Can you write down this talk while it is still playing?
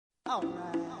All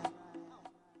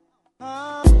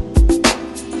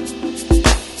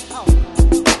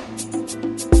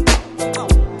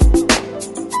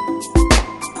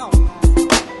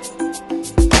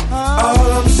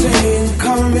I'm saying,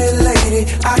 call me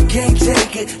lady, I can't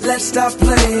take it, let's stop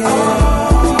playing.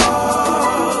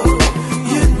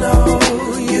 You know,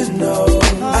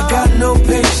 I got no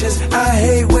patience, I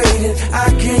hate waiting, I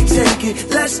can't take it,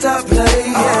 let's stop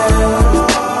playing.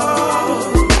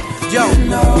 Yo,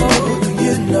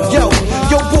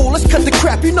 bull, let's cut the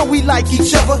crap, you know we like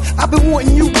each other. I've been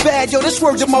wanting you bad, yo, this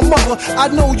word to my mother. I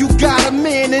know you got a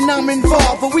man and I'm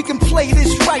involved, but we can play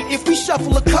this right if we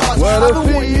shuffle the cards. I've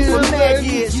been wanting you for mad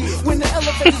years. When the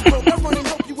elevator's broke, I run and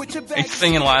help you with your bag. Are you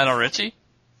singing Lionel Richie?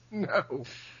 No.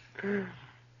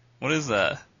 What is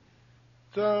that?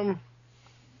 Start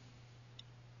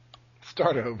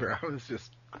over. I was just...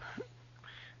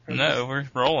 No, we're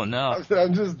rolling now.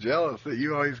 I'm just jealous that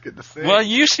you always get to sing. Well,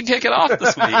 you should kick it off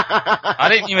this week. I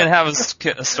didn't even have us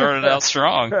started out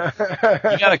strong.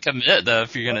 You gotta commit, though,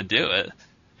 if you're gonna do it.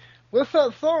 What's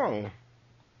that song?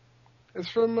 It's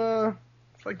from,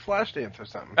 it's like Flashdance or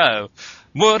something. Oh.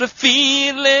 What a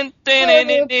feeling. I'm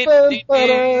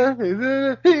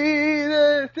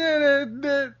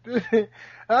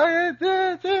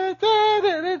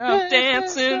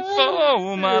dancing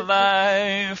for my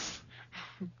life.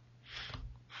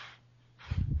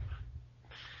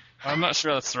 I'm not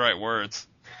sure that's the right words.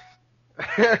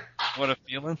 What a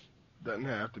feeling? Doesn't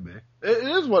have to be. It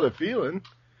is what a feeling.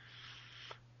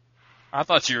 I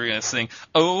thought you were going to sing,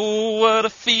 oh, what a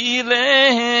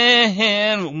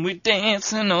feeling when we're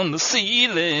dancing on the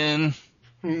ceiling.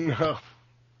 No.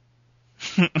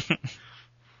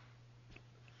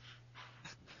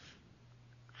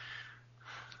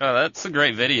 Oh, that's a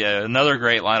great video. Another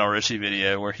great Lionel Richie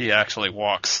video where he actually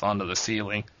walks onto the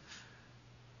ceiling.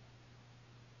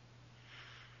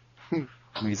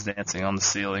 He's dancing on the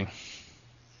ceiling.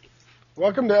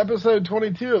 Welcome to episode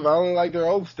 22 of I Only Like Their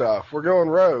Old Stuff. We're going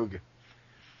rogue.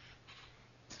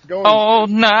 All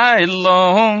night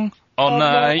long. All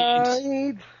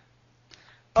night.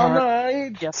 All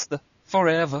night. Yes,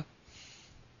 forever.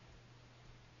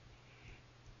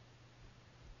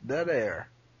 Dead air.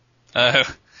 Oh.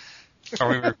 Are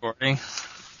we recording?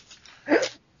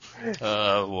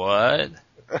 What?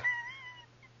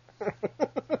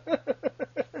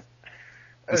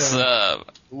 What's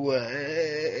up? What?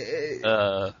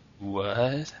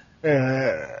 What?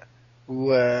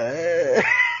 What?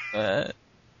 What?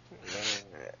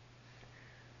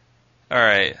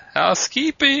 Alright,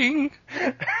 housekeeping!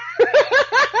 Fuck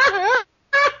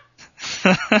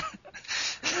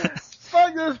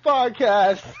this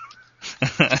podcast!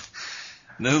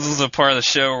 This is a part of the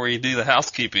show where you do the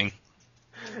housekeeping.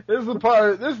 This is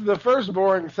the first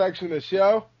boring section of the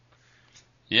show.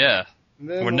 Yeah.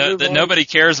 That nobody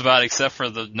cares about except for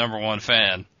the number one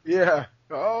fan. Yeah.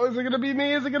 Oh, is it going to be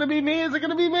me? Is it going to be me? Is it going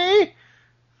to be me?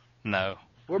 No.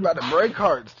 We're about to break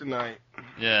hearts tonight.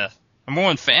 Yeah. Number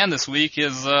one fan this week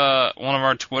is one of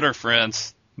our Twitter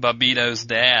friends, Babito's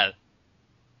dad.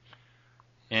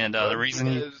 And the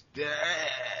reason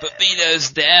Babito's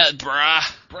dad, brah.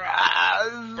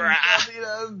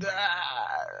 Babito's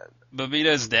dad.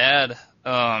 Babito's dad,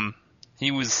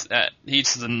 he's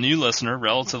the new listener,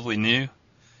 relatively new,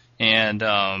 and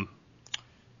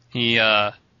he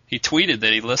tweeted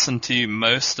that he listened to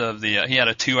most of he had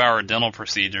a 2-hour dental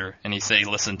procedure, and he said he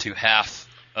listened to half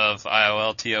of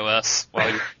IOLTOS while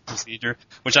he was in the procedure,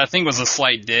 which I think was a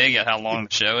slight dig at how long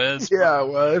the show is. Yeah, it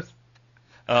was.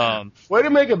 Way to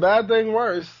make a bad thing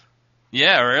worse.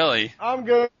 Yeah, really. I'm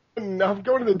going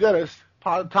to the dentist,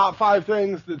 top 5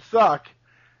 things that suck.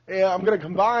 Yeah, I'm going to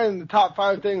combine the top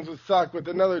 5 things that suck with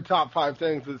another top 5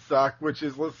 things that suck, which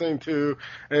is listening to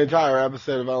an entire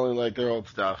episode of I Only Like Their Old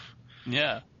Stuff.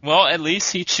 Yeah. Well, at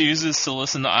least he chooses to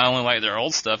listen to I Only Like Their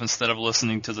Old Stuff instead of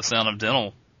listening to the sound of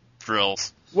dental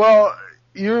drills. Well,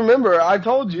 you remember I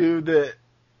told you that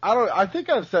I think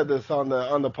I've said this on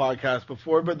the podcast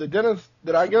before, but the dentist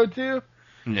that I go to,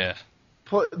 yeah,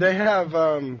 they have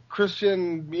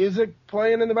Christian music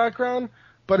playing in the background,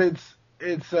 but it's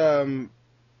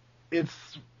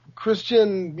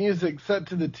Christian music set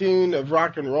to the tune of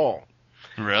rock and roll.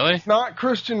 Really? It's not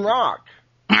Christian rock.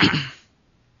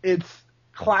 It's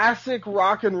classic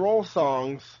rock and roll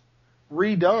songs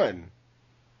redone,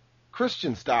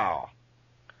 Christian style.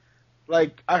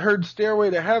 Like, I heard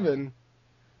Stairway to Heaven,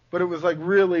 but it was like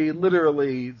really,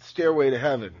 literally Stairway to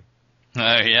Heaven.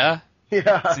 Oh, yeah?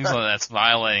 Yeah. Seems like that's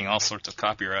violating all sorts of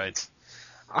copyrights.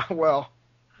 Well,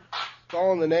 it's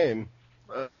all in the name.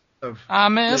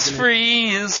 I'm as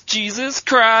free as Jesus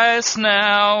Christ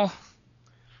now.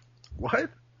 What?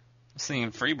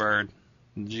 singing Freebird,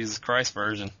 the Jesus Christ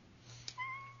version.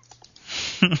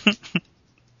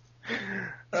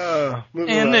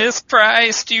 In this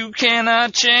Christ you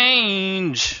cannot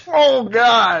change. Oh,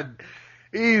 God.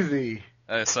 Easy.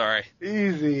 Oh, sorry.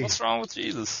 Easy. What's wrong with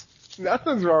Jesus?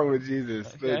 Nothing's wrong with Jesus.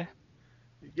 Okay. But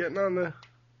you're getting on the...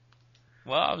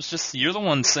 Well, you're the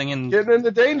one singing. Getting in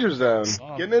the danger zone.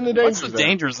 Getting in the danger zone. What's the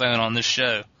danger zone on this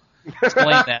show? Explain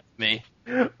that to me.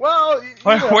 Well,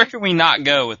 where can we not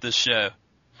go with this show?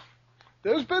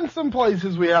 There's been some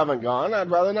places we haven't gone. I'd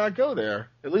rather not go there.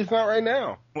 At least not right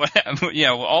now.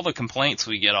 Yeah, all the complaints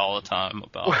we get all the time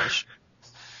about this.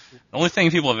 The only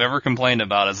thing people have ever complained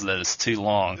about is that it's too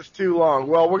long. It's too long.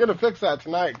 Well, we're going to fix that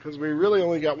tonight because we really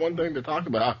only got one thing to talk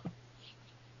about.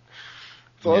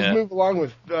 So let's move along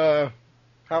with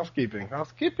housekeeping.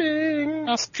 Housekeeping.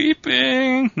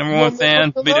 Number one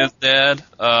fan, Vito's dead.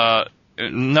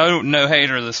 No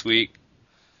hater this week.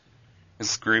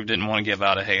 Because Groove didn't want to give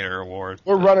out a hater award.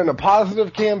 We're running a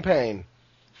positive campaign.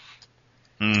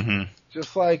 Mm-hmm.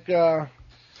 Just like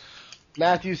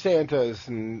Matthew Santos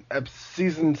in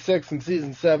season 6 and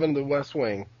season 7 of The West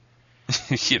Wing.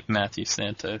 Matthew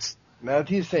Santos.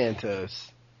 Matthew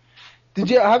Santos.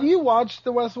 Have you watched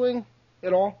The West Wing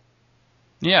at all?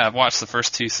 Yeah, I've watched the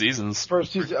first 2 seasons.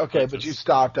 Okay, but you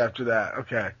stopped after that.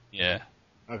 Okay. Yeah.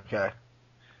 Okay.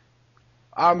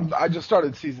 I just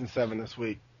started season 7 this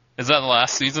week. Is that the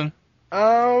last season?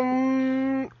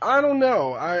 I don't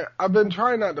know. I've been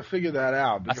trying not to figure that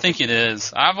out. I think it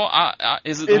is.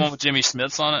 Is it the one with Jimmy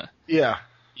Smits on it? Yeah.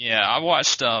 Yeah, I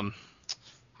watched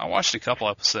a couple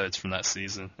episodes from that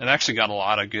season. It actually got a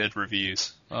lot of good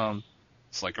reviews.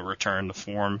 It's like a return to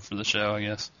form for the show, I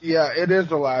guess. Yeah, it is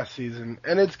the last season,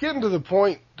 and it's getting to the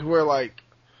point to where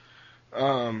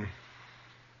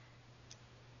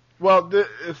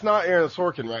it's not Aaron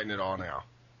Sorkin writing it all now.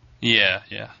 Yeah.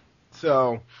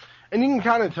 So, and you can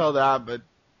kind of tell that, but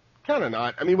kind of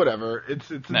not. I mean, whatever.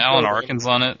 It's Alan Arkin's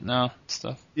on it now,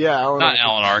 stuff. Yeah, Alan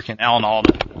Arkin, Alan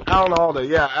Alda. Alan Alda,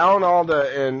 yeah. Alan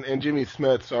Alda and Jimmy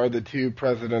Smits are the 2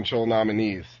 presidential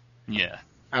nominees. Yeah.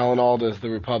 Alan Alda is the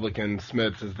Republican,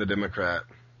 Smits is the Democrat.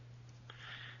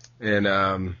 And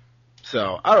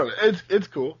so I don't know. It's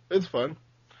cool. It's fun.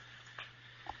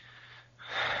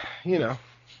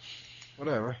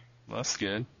 Whatever. Well, that's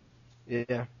good.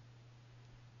 Yeah.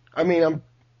 I mean,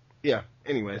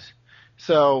 anyways.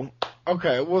 So,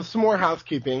 okay, well, some more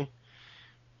housekeeping.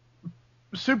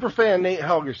 Superfan Nate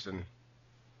Helgerson.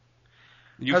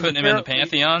 You putting him in the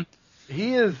Pantheon?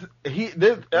 He is,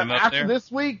 after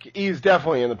this week, he's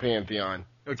definitely in the Pantheon.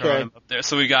 Okay. Him up there.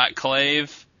 So we got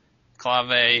Clave,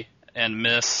 and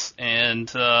Miss, and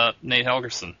Nate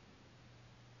Helgerson.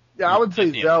 Yeah, I would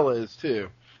say Zell is, too.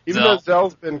 Even though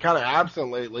Zell's been kind of absent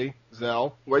lately.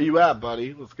 Zell, where you at,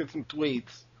 buddy? Let's get some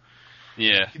tweets.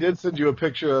 Yeah. He did send you a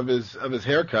picture of his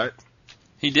haircut.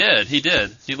 He did. He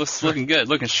looks looking good,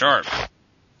 looking sharp.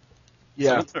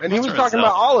 Yeah, and he was talking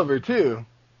about Oliver, too.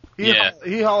 He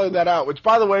hollered that out, which,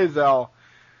 by the way, Zell,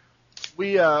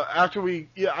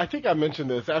 I think I mentioned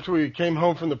this, after we came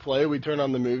home from the play, we turned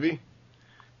on the movie,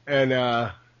 and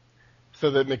so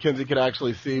that Mackenzie could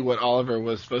actually see what Oliver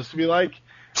was supposed to be like,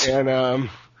 and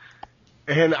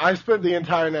I spent the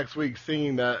entire next week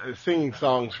singing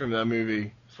songs from that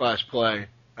movie / play,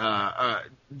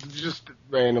 just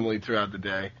randomly throughout the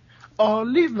day.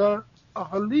 Oliver.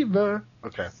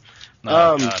 Okay.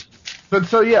 God. But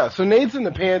so Nate's in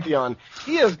the Pantheon.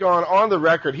 He has gone on the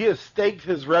record. He has staked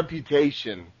his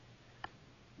reputation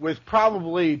with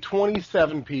probably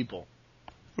 27 people.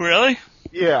 Really?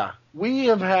 Yeah. We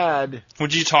have had...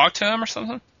 Would you talk to him or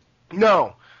something?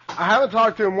 No. I haven't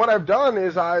talked to him. What I've done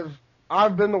is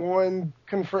I've been the one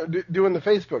doing the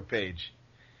Facebook page.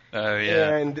 Oh,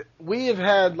 yeah. And we have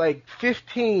had like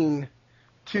 15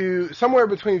 to somewhere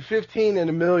between 15 and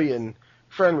 1 million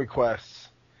friend requests,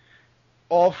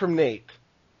 all from Nate.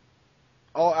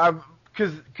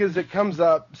 Because it comes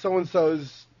up,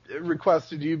 so-and-so's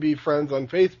requested you be friends on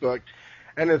Facebook,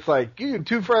 and it's like, you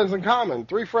 2 friends in common,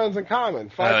 3 friends in common.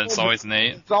 5 it's always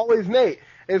Nate. It's always Nate.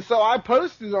 And so I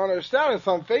posted on our status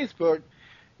on Facebook,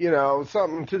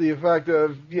 something to the effect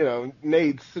of,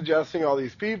 Nate's suggesting all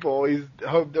these people. He's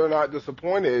hope they're not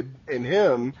disappointed in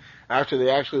him after they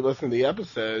actually listen to the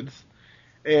episodes.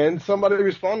 And somebody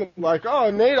responded like,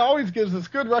 oh, Nate always gives us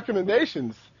good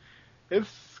recommendations. It's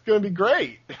going to be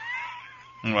great.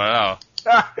 Wow.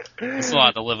 It's a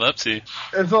lot to live up to.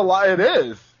 It's a lot. It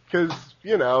is. Because,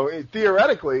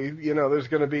 theoretically, there's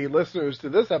going to be listeners to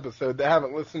this episode that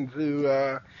haven't listened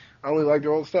to I Only Like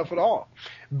Their Old Stuff at all.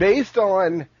 Based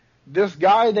on this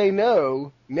guy they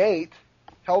know, Nate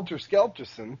Helter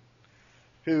Skelterson,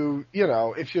 who, you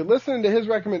know, if you're listening to his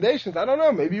recommendations, I don't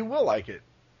know, maybe you will like it.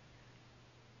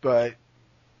 But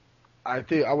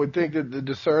I would think that the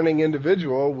discerning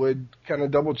individual would kind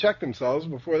of double check themselves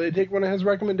before they take one of his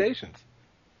recommendations.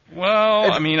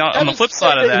 Well, I mean, on the flip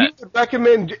side of that, he would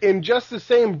recommend in just the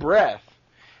same breath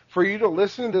for you to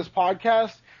listen to this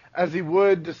podcast as he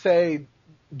would to say,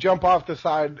 jump off the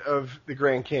side of the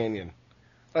Grand Canyon.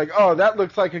 Like, oh, that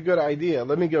looks like a good idea.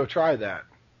 Let me go try that.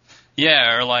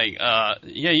 Yeah, or like,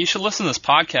 yeah, you should listen to this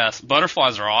podcast.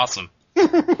 Butterflies are awesome.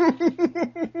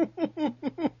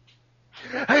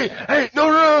 Hey,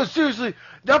 no, seriously.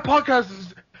 That podcast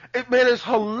is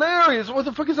hilarious. What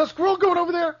the fuck is that squirrel going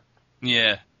over there?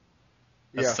 Yeah.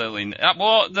 That's totally.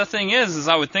 Well, the thing is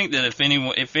I would think that if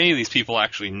any of these people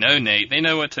actually know Nate, they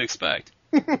know what to expect.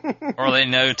 Or they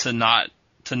know to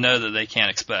know that they can't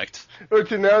expect. Or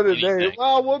to know that anything.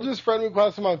 we'll just friend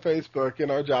request them on Facebook and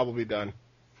our job will be done.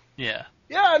 Yeah.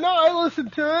 Yeah, no, I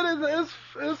listened to it.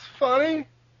 It's funny.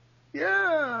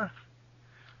 Yeah.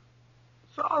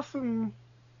 It's awesome.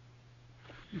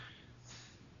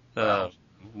 What?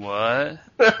 What?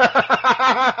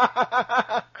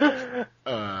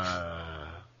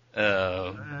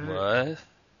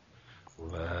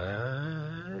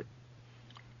 What?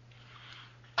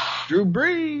 Drew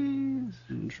Brees.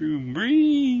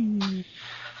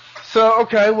 So,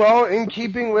 okay, well, in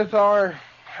keeping with our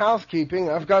housekeeping,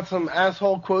 I've got some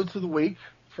asshole quotes of the week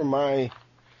from my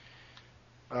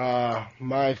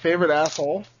favorite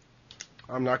asshole.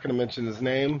 I'm not going to mention his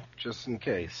name, just in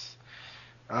case.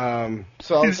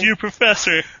 He's your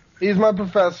professor. He's my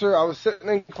professor. I was sitting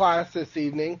in class this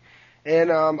evening, and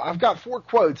I've got 4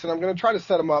 quotes, and I'm going to try to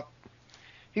set them up.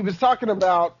 He was talking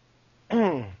about,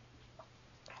 well,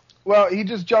 he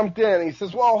just jumped in. He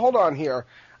says, well, hold on here.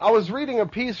 I was reading a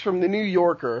piece from the New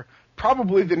Yorker,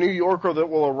 probably the New Yorker that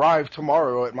will arrive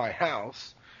tomorrow at my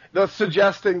house, thus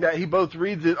suggesting that he both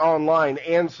reads it online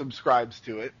and subscribes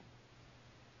to it.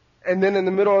 And then in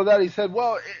the middle of that, he said,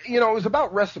 well, you know, it was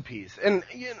about recipes. And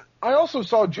I also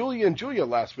saw Julia and Julia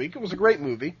last week. It was a great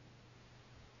movie.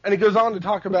 And he goes on to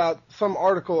talk about some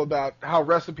article about how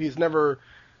recipes never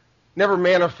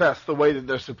manifest the way that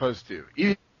they're supposed to,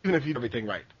 even if you do everything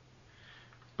right.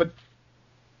 But,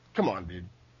 come on, dude.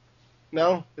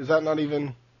 No? Is that not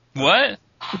even... What?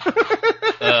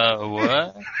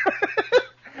 What?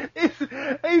 He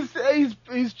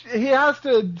has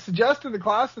to suggest to the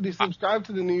class that he subscribed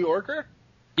to the New Yorker?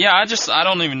 Yeah, I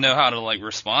don't even know how to, like,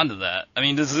 respond to that. I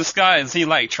mean, is he,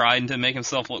 like, trying to make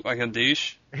himself look like a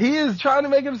douche? He is trying to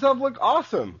make himself look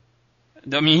awesome.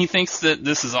 I mean, he thinks that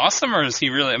this is awesome, or is he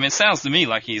really... I mean, it sounds to me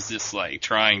like he's just, like,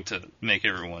 trying to make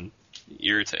everyone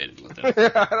irritated with him.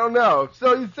 I don't know.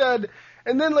 So he said...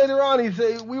 And then later on, he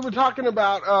said... We were talking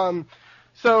about...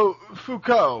 So,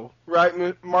 Foucault,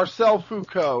 right? Marcel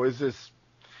Foucault is this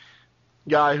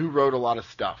guy who wrote a lot of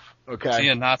stuff, okay? Is he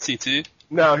a Nazi, too?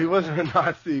 No, he wasn't a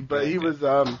Nazi, but he was...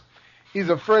 he's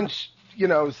a French... You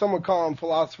know, some would call him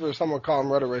philosopher, some would call him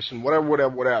rhetorician,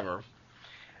 whatever.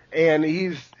 And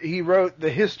he wrote The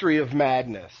History of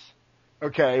Madness,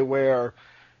 okay, where,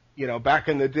 you know, back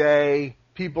in the day,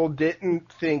 people didn't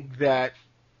think that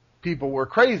people were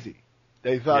crazy.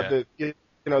 They thought that, you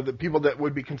know, the people that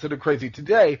would be considered crazy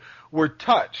today were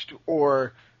touched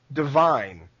or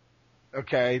divine,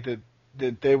 okay,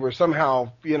 that they were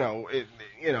somehow, you know,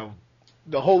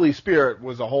 the Holy Spirit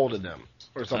was a hold of them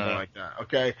or something like that,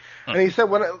 okay? And he said,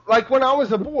 when I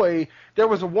was a boy, there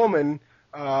was a woman,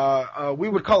 we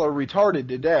would call her retarded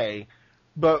today,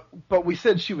 but we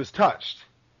said she was touched.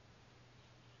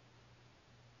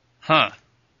 We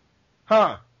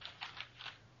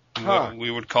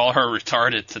would call her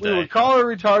retarded today. We would call her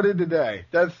retarded today.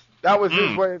 That was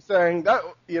his way of saying that.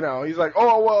 You know, he's like,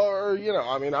 oh well, or you know,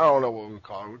 I mean, I don't know what we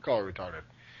call her. We call her retarded.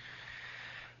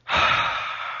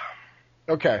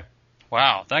 Okay.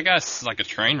 Wow, that guy's like a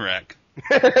train wreck.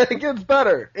 It gets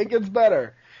better.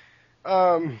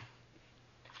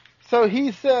 So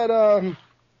he said.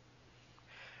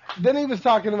 Then he was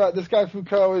talking about this guy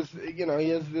Foucault is, you know, he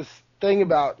has this thing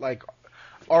about like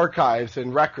archives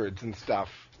and records and stuff.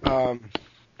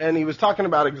 And he was talking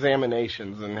about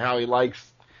examinations and how he likes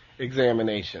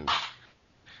examinations.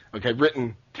 Okay,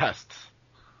 written tests.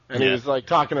 And he was like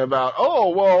talking about,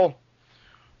 oh, well,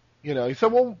 you know, he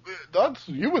said, well,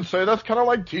 you would say that's kind of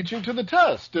like teaching to the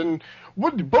test.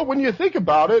 But when you think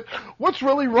about it, what's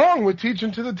really wrong with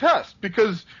teaching to the test?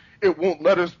 Because it won't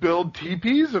let us build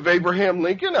teepees of Abraham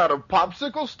Lincoln out of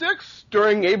popsicle sticks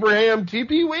during Abraham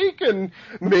Teepee Week, and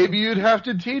maybe you'd have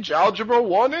to teach Algebra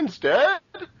 1 instead?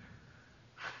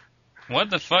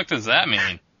 What the fuck does that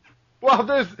mean? Well,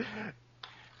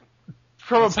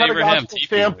 from a pedagogical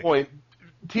standpoint,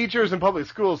 teachers in public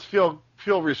schools feel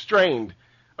restrained,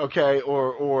 okay,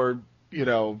 or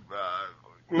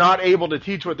not able to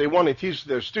teach what they want to teach to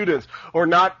their students, or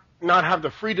not have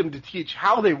the freedom to teach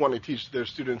how they want to teach to their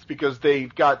students because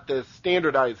they've got this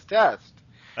standardized test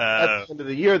at the end of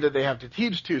the year that they have to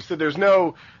teach to. So there's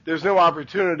no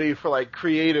opportunity for like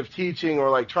creative teaching or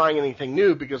like trying anything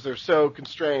new because they're so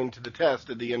constrained to the test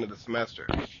at the end of the semester.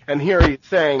 And here he's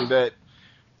saying that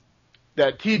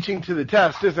teaching to the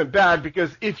test isn't bad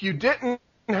because if you didn't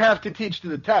have to teach to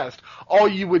the test, all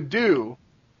you would do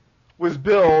was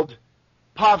build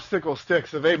popsicle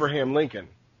sticks of Abraham Lincoln.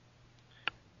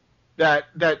 That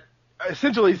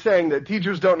essentially saying that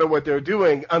teachers don't know what they're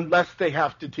doing unless they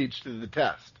have to teach to the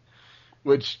test,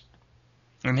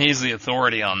 and he's the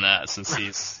authority on that since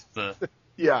he's the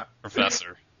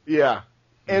professor. Yeah.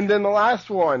 And then the last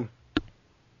one,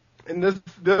 and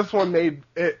this one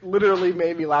literally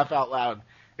made me laugh out loud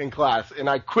in class, and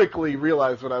I quickly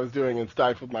realized what I was doing and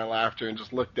stifled my laughter and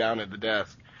just looked down at the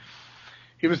desk.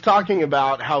 He was talking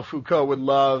about how Foucault would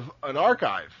love an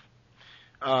archive,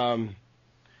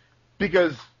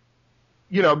 because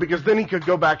then he could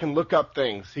go back and look up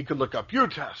things. He could look up your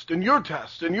test and your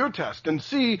test and your test and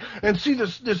see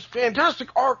this fantastic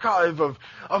archive of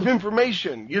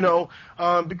information,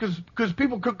 because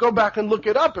people could go back and look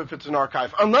it up if it's an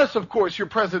archive, unless of course you're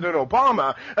President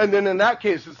Obama, and then in that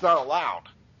case it's not allowed.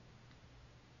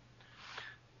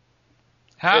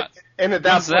 What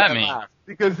does that mean?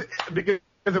 Because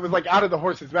it was like out of the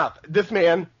horse's mouth. This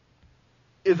man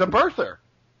is a birther.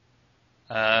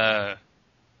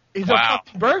 He's a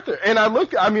fucking birther. And I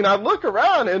look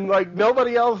around and like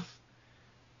nobody else.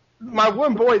 My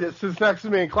one boy that sits next to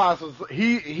me in class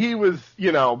he was,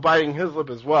 biting his lip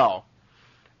as well.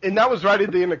 And that was right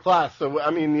at the end of class. So,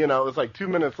 it was like 2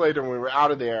 minutes later when we were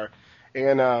out of there.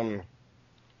 And,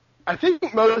 I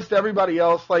think most everybody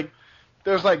else, like,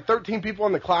 there's like 13 people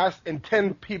in the class and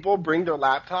 10 people bring their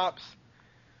laptops.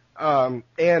 And,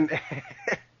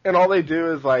 and all they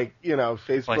do is like,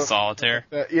 Facebook. Like solitaire?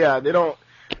 Yeah,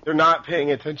 they're not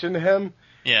paying attention to him.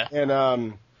 Yeah.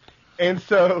 And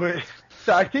so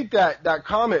I think that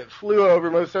comment flew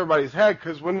over most everybody's head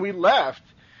because when we left,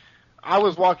 I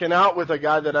was walking out with a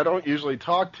guy that I don't usually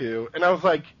talk to, and I was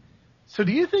like, so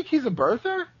do you think he's a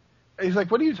birther? And he's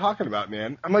like, what are you talking about,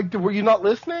 man? I'm like, were you not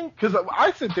listening? Because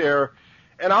I sit there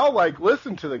and I'll like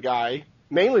listen to the guy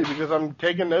mainly because I'm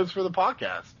taking notes for the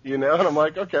podcast, and I'm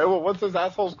like, okay, well, what's this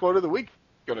asshole's quote of the week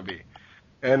going to be?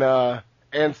 And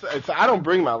so I don't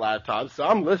bring my laptop, so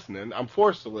I'm listening. I'm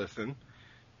forced to listen.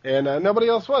 And nobody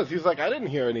else was. He was like, I didn't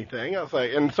hear anything. I was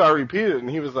like, and so I repeated it, and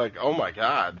he was like, oh, my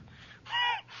God.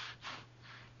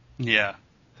 Yeah.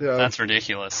 So, that's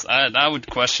ridiculous. I would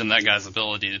question that guy's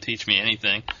ability to teach me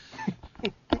anything.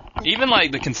 Even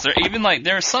like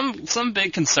there's some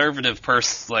big conservative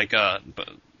person, like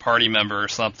party member or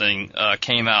something,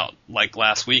 came out like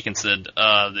last week and said,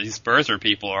 these birther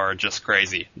people are just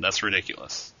crazy. That's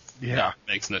ridiculous. Yeah. That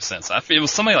makes no sense. It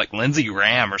was somebody like Lindsey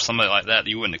Graham or somebody like that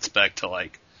you wouldn't expect to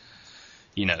like,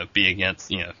 be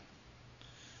against,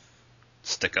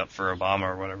 stick up for Obama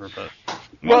or whatever. But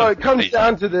well, it comes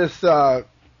down to this.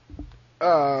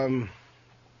 And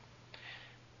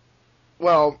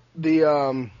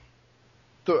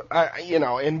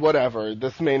whatever.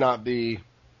 This may not be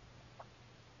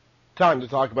time to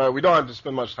talk about it. We don't have to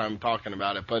spend much time talking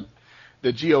about it, but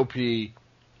the GOP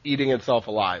eating itself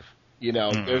alive.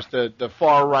 There's the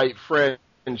far right fringe,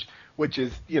 which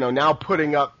is, now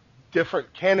putting up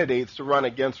different candidates to run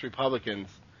against Republicans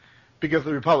because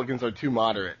the Republicans are too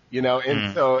moderate,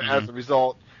 and so as a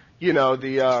result,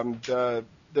 the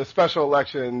special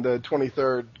election, the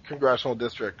 23rd congressional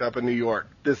district up in New York,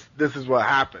 this is what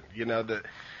happened, that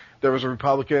there was a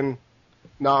Republican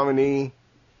nominee,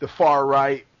 the far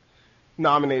right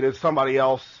nominated somebody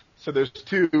else. So there's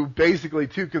basically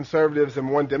two conservatives and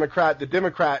one Democrat. The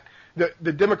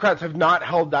Democrats have not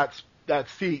held that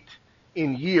seat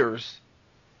in years.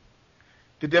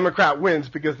 The Democrat wins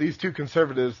because these two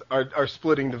conservatives are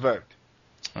splitting the vote.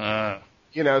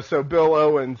 So Bill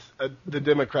Owens, the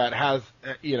Democrat, has,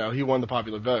 he won the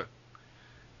popular vote.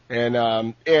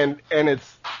 And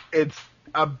it's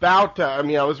about to,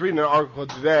 I was reading an article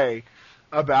today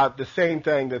about the same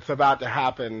thing that's about to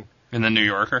happen. In the New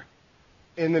Yorker?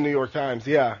 In the New York Times,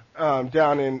 yeah,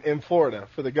 down in Florida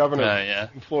for the governor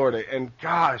in Florida. And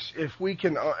gosh, if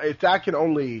that can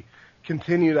only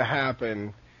continue to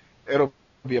happen, it'll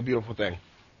be a beautiful thing.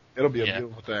 It'll be a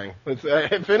beautiful thing.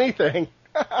 If anything,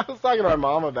 I was talking to my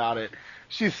mom about it.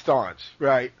 She's staunch,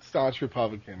 right? Staunch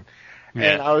Republican.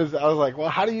 Yeah. And I was like,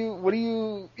 well, what do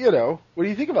you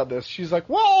think about this? She's like,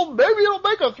 well, maybe it'll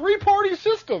make a 3-party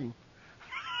system.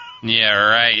 Yeah,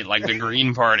 right. Like the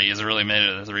Green Party has really made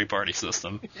it a three-party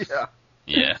system. Yeah.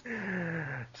 Yeah.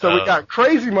 So we got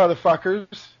crazy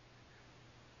motherfuckers,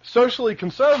 socially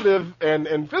conservative and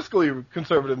fiscally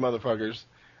conservative motherfuckers,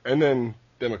 and then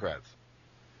Democrats.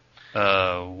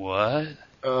 What?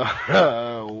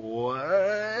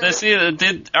 What? See, all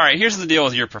right, here's the deal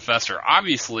with your professor.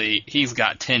 Obviously, he's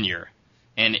got tenure,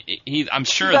 and I'm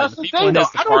sure that the people in his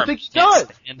department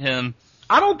can't stand him.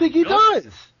 I don't think he does.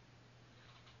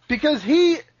 Because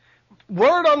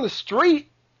word on the street,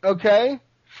 okay,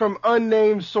 from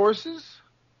unnamed sources,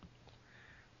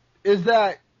 is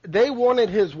that they wanted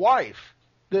his wife.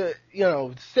 The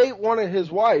state wanted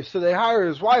his wife, so they hired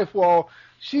his wife. Well,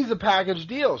 she's a package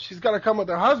deal. She's got to come with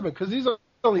her husband because he's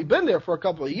only been there for a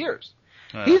couple of years.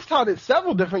 He's taught at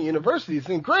several different universities,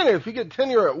 and granted, if you get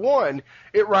tenure at one,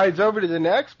 it rides over to the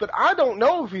next, but I don't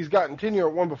know if he's gotten tenure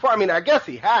at one before. I mean, I guess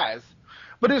he has,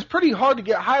 but it's pretty hard to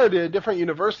get hired at a different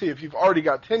university if you've already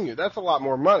got tenure. That's a lot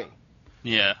more money.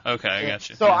 Yeah, okay, I got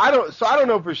you. So I don't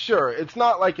know for sure. It's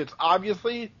not like it's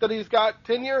obviously that he's got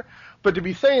tenure, but to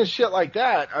be saying shit like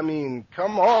that, I mean,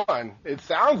 come on. It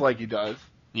sounds like he does.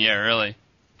 Yeah, really.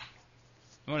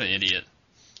 What an idiot.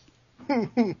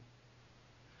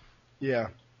 Yeah.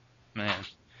 Man.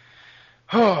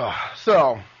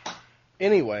 So,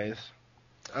 anyways,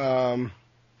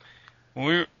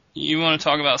 you want to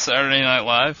talk about Saturday Night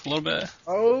Live a little bit?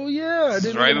 Oh yeah,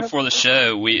 right before the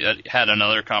show, we had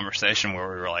another conversation where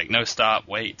we were like, "No, stop,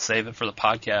 wait, save it for the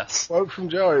podcast." Quote from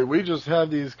Joey: "We just have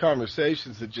these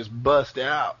conversations that just bust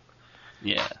out."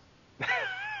 Yeah.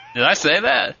 Did I say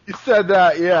that? You said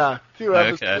that, yeah. 2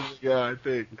 episodes ago, I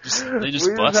think. They just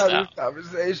bust out. These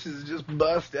conversations just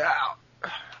bust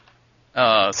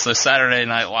out. So Saturday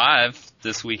Night Live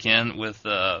this weekend with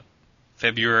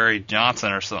February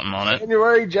Johnson or something on it.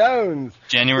 January Jones.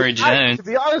 Jones. To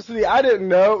be honest with you, I didn't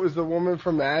know it was the woman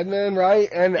from Mad Men, right?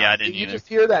 And yeah, I didn't you either. Just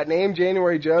hear that name,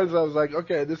 January Jones, I was like,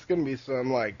 okay, this is going to be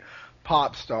some, like,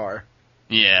 pop star.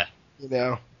 Yeah.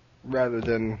 Rather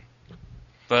than...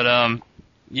 But,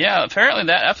 yeah, apparently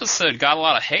that episode got a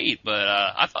lot of hate, but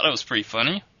I thought it was pretty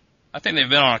funny. I think they've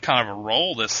been on a kind of a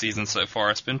roll this season so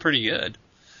far. It's been pretty good.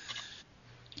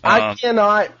 I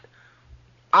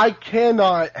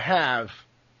cannot have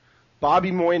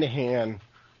Bobby Moynihan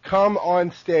come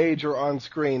on stage or on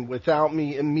screen without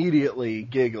me immediately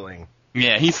giggling.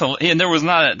 Yeah, and there was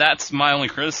not. That's my only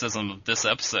criticism of this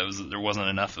episode, was that there wasn't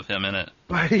enough of him in it.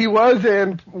 But he was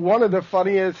in one of the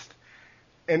funniest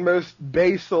and most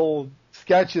basal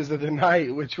sketches of the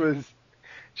night, which was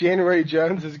January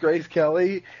Jones as Grace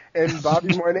Kelly and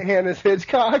Bobby Moynihan as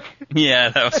Hitchcock. Yeah,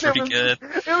 that was pretty good.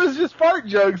 It was just fart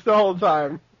jokes the whole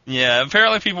time. Yeah,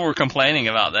 apparently people were complaining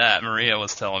about that. Maria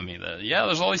was telling me that. Yeah,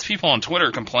 there's all these people on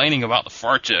Twitter complaining about the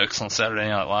fart jokes on Saturday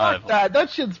Night Live. That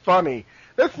shit's funny.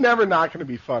 That's never not going to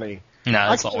be funny. No,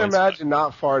 I can't imagine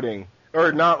not farting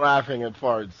or not laughing at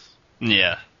farts.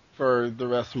 Yeah. For the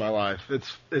rest of my life.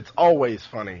 It's always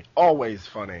funny. Always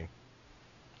funny.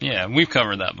 Yeah, we've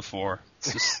covered that before.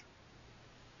 It's just,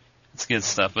 it's good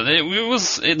stuff. But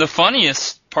the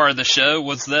funniest part of the show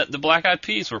was that the Black Eyed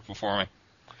Peas were performing.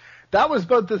 That was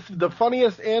both the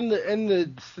funniest and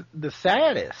the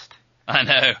saddest. I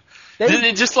know. Did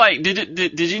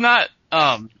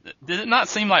it not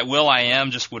seem like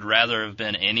Will.i.am just would rather have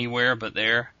been anywhere but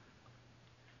there?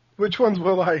 Which one's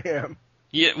Will.i.am?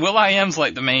 Yeah, Will.i.am's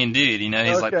like the main dude,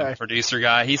 he's like the producer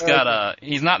guy. He's got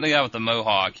he's not the guy with the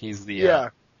mohawk, he's the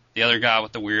other guy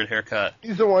with the weird haircut.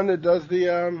 He's the one that does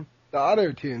the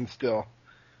auto-tune still.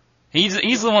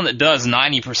 He's the one that does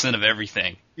 90% of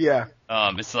everything. Yeah.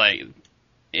 It's like,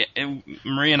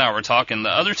 Maria and I were talking, the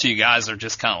other two guys are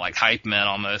just kind of like hype men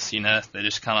almost, They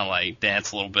just kind of like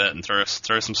dance a little bit and throw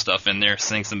some stuff in there,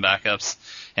 sing some backups,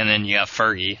 and then you got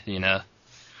Fergie,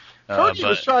 Fergie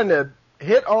was trying to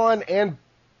hit on and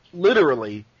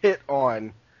literally hit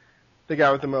on the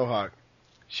guy with the mohawk.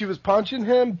 She was punching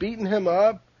him, beating him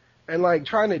up, and like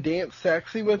trying to dance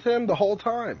sexy with him the whole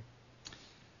time.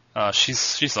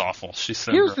 She's awful. She's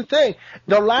so Here's the thing.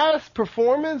 The last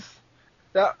performance,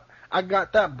 that I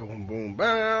got that boom boom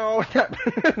bow,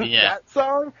 that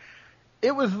song,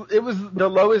 it was the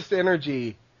lowest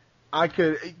energy I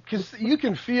could, because you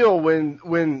can feel when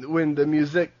the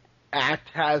music act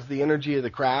has the energy of the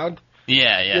crowd.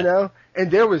 Yeah.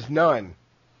 And there was none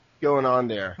going on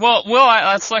there. Well,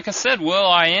 that's like I said,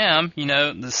 Will.i.am,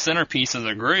 the centerpiece of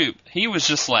the group, he was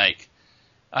just like,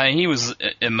 he was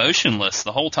emotionless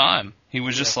the whole time. He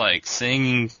was just like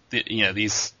singing,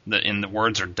 and the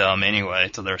words are dumb anyway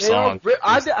to their song.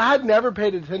 I had never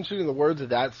paid attention to the words of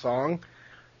that song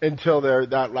until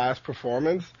that last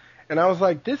performance, and I was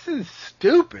like, this is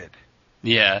stupid.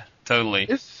 Yeah, totally.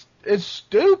 It's It's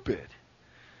stupid.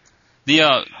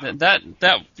 The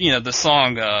the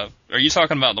song. Are you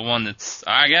talking about the one that's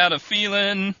 "I Got a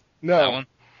Feeling"? No, that one.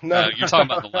 No, you're talking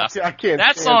about the last. I can't.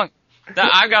 That song.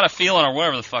 That "I Got a Feeling" or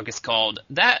whatever the fuck it's called.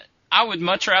 That I would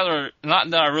much rather. Not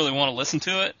that I really want to listen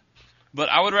to it, but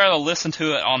I would rather listen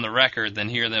to it on the record than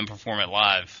hear them perform it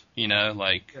live. You know,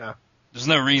 like there's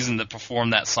no reason to perform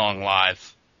that song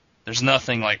live. There's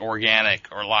nothing like organic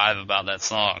or live about that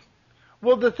song.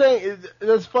 Well, the thing is,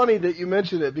 it's funny that you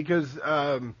mentioned it because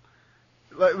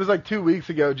it was like 2 weeks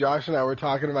ago, Josh and I were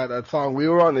talking about that song. We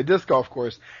were on the disc golf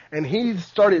course, and he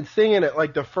started singing it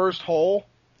like the first hole.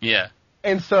 Yeah.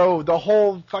 And so the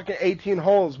whole fucking 18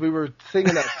 holes, we were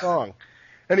singing that song.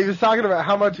 And he was talking about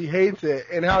how much he hates it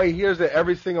and how he hears it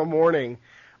every single morning.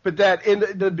 But that in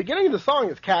the beginning of the song,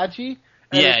 it's catchy.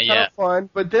 And it's kind of fun,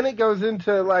 but then it goes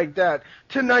into like that,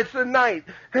 tonight's the night,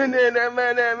 and then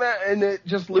and it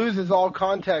just loses all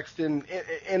context and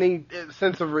any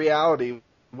sense of reality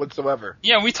whatsoever.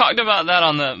 Yeah, we talked about that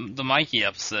on the Mikey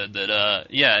episode. That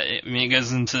it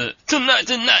goes into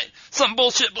tonight, some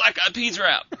bullshit Black Eyed Peas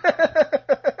rap.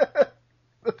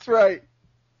 That's right.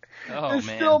 Oh, it's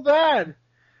man. still bad.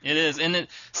 It is, and then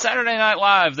Saturday Night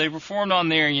Live, they performed on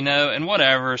there, and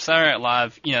whatever. Saturday Night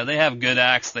Live, they have good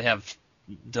acts, they have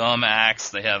dumb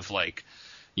acts, they have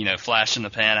flash in the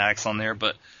pan acts on there,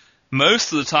 but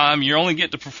most of the time you only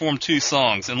get to perform 2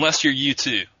 songs unless you're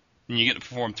U2, and you get to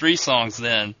perform 3 songs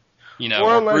then,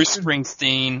 or Bruce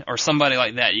Springsteen or somebody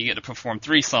like that, you get to perform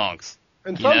 3 songs.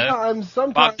 And sometimes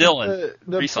Bob Dylan,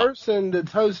 the person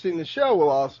that's hosting the show will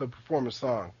also perform a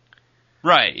song.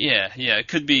 Right, yeah, it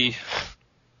could be,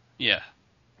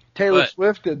 Taylor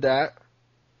Swift did that.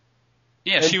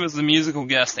 Yeah, and she was the musical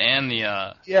guest and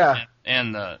the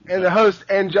and the host,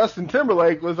 and Justin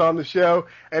Timberlake was on the show,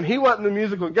 and he wasn't the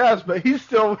musical guest, but he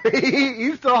still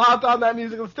hopped on that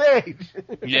musical stage.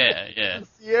 Yeah.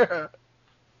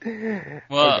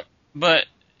 Well, okay. But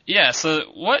so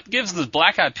what gives the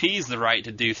Black Eyed Peas the right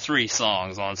to do 3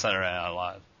 songs on Saturday Night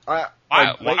Live?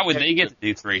 Why would they get to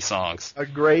do 3 songs? A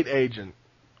great agent.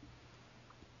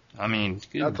 I mean,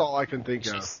 that's all I can think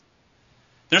of.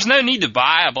 There's no need to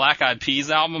buy a Black Eyed Peas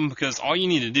album because all you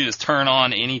need to do is turn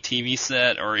on any TV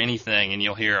set or anything and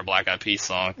you'll hear a Black Eyed Peas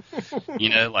song.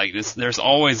 There's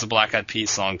always a Black Eyed Peas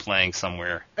song playing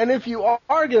somewhere. And if you are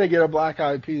going to get a Black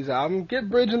Eyed Peas album, get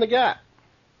Bridging the Gap.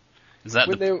 Is that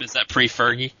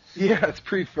pre-Fergie? Yeah, it's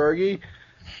pre-Fergie.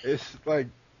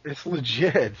 It's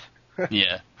legit.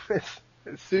 Yeah.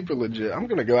 It's super legit. I'm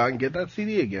going to go out and get that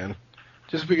CD again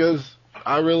just because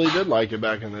I really did like it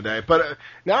back in the day, but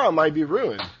now it might be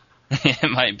ruined. It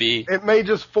might be. It may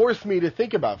just force me to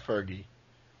think about Fergie.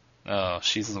 Oh,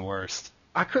 she's the worst.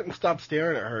 I couldn't stop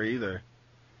staring at her either.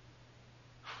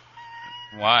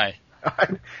 Why?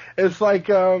 It's like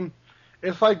when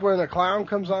a clown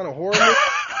comes on a horror movie.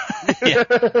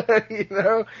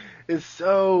 Yeah. It's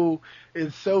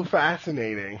so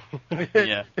fascinating.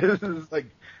 Yeah. This is like,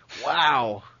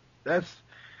 wow, that's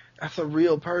a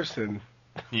real person.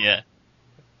 Yeah.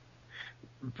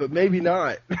 But maybe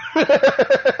not.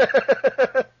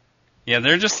 Yeah,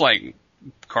 they're just like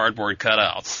cardboard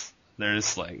cutouts. They're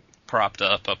just like propped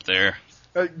up there.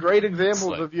 Great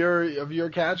examples of your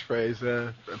catchphrase,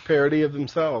 a parody of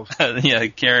themselves. Yeah,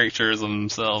 characters of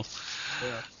themselves.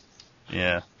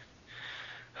 Yeah.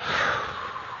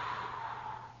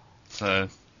 So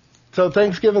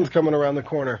Thanksgiving's coming around the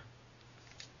corner.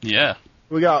 Yeah.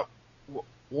 We got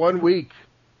 1 week.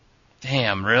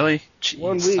 Damn, really? Jeez,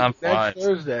 1 week. Time Next flies.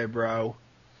 Thursday, bro.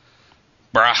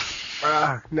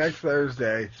 Bruh. Next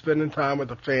Thursday. Spending time with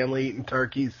the family, eating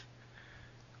turkeys.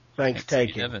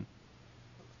 Thanksgiving,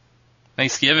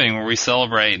 where we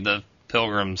celebrate the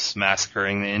Pilgrims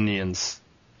massacring the Indians.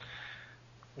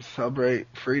 We celebrate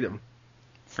freedom.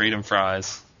 Freedom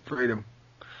fries. Freedom.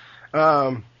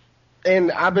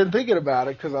 And I've been thinking about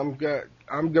it because I'm going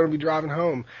to be driving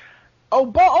home.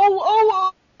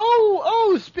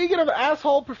 Speaking of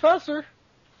asshole professor.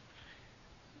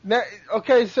 Now,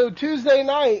 okay, so Tuesday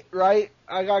night, right,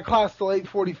 I got class till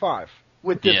 8:45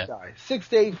 with this guy. 6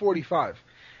 to 8:45.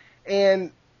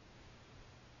 And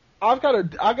I've got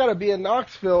to be in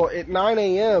Knoxville at 9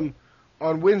 a.m.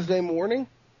 on Wednesday morning.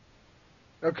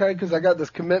 Okay, because I got this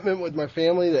commitment with my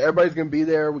family that everybody's going to be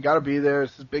there. We got to be there.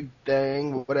 It's this big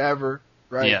thing, whatever,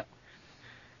 right? Yeah.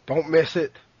 Don't miss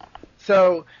it.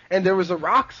 So, and there was a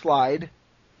rock slide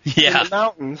in the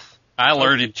mountains. I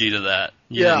alerted you to that.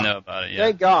 You didn't know about it yet.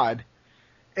 Thank God.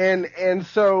 And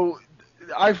so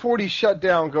I-40 shut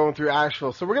down going through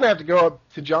Asheville. So we're going to have to go up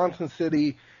to Johnson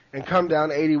City and come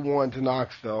down 81 to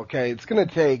Knoxville. Okay, it's going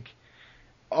to take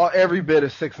every bit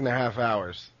of 6.5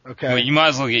 hours. Okay. Well, you might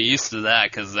as well get used to that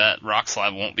because that rock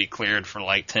slide won't be cleared for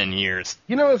like 10 years.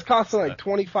 You know, it's costing like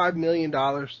 $25 million.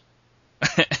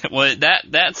 Well,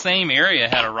 that same area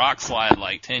had a rock slide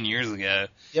like 10 years ago,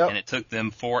 Yep. and it took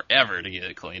them forever to get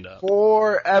it cleaned up.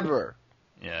 Forever.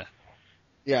 Yeah.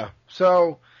 Yeah.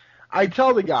 So I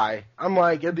tell the guy, I'm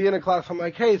like, at the end of class, I'm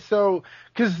like, hey, so,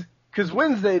 cause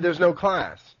Wednesday there's no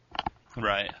class.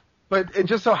 Right. But it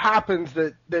just so happens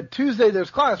that Tuesday there's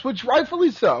class, which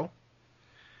rightfully so.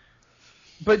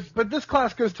 But this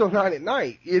class goes till 9 at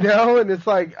night, you know? And it's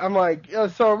like, I'm like,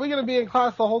 so are we going to be in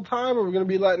class the whole time, or are we going to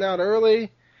be letting out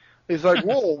early? He's like,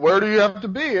 well, where do you have to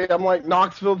be? I'm like,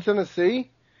 Knoxville, Tennessee.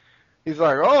 He's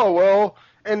like, oh, well,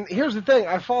 and here's the thing.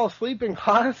 I fall asleep in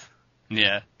class.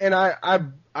 Yeah. And I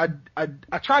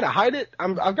try to hide it.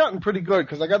 I've gotten pretty good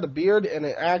because I got the beard and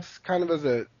it acts kind of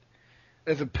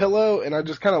as a pillow, and I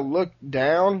just kind of look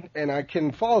down and I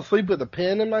can fall asleep with a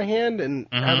pen in my hand and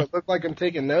have it look like I'm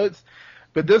taking notes.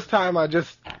 But this time I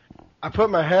put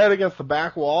my head against the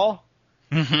back wall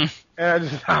and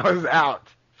I was out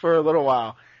for a little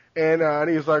while. And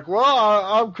he's like, well,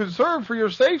 I'm concerned for your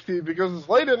safety because it's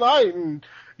late at night and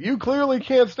you clearly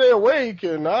can't stay awake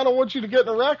and I don't want you to get in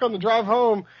a wreck on the drive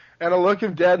home. And I look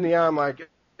him dead in the eye. I'm like,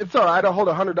 it's all right. I'll hold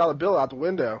a $100 bill out the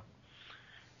window.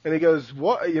 And he goes,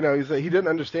 what? You know, he said he didn't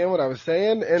understand what I was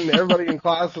saying. And everybody in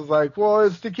class was like, well,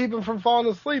 it's to keep him from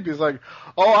falling asleep. He's like,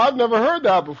 oh, I've never heard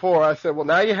that before. I said, well,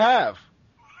 now you have.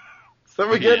 So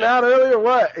we getting out early or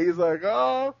what? He's like,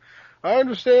 oh, I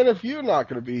understand if you're not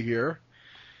going to be here.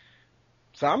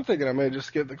 So I'm thinking I may just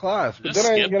skip the class. But then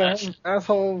I ain't going to have an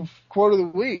asshole quote of the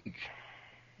week.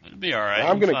 It'll be all right.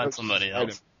 I'm going to find somebody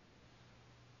else.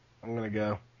 I'm going to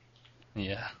go.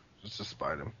 Yeah. Just to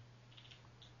spite him.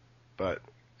 But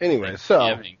anyway,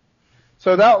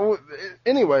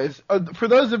 anyways, for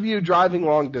those of you driving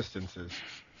long distances,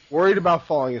 worried about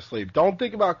falling asleep, don't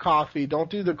think about coffee.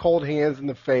 Don't do the cold hands in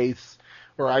the face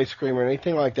or ice cream or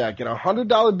anything like that. Get a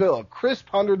 $100 bill, a crisp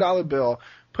 $100 bill.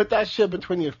 Put that shit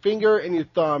between your finger and your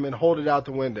thumb and hold it out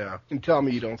the window and tell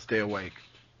me you don't stay awake.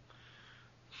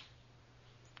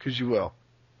 Because you will.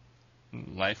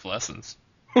 Life lessons.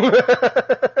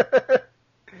 I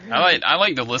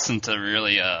like to listen to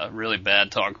really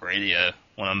bad talk radio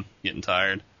when I'm getting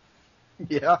tired.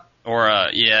 Yeah. Or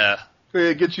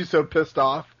It gets you so pissed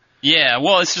off. Yeah,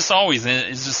 well, it just always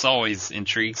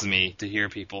intrigues me to hear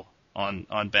people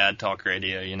on bad talk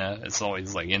radio. You know, it's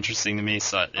always like interesting to me.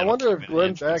 So I wonder if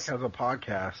Glenn Beck has a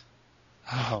podcast.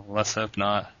 Oh, let's hope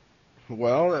not.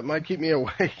 Well, that might keep me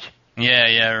awake.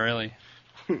 Yeah, really.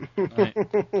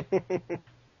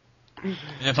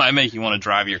 It might make you want to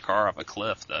drive your car off a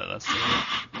cliff, though. That's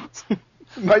it.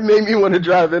 Might make me want to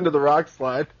drive into the rock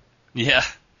slide. Yeah.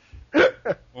 Well,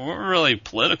 we're really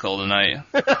political tonight.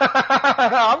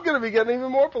 I'm going to be getting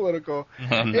even more political.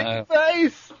 Oh, no. In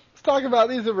face! Let's talk about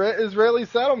these Israeli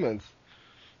settlements.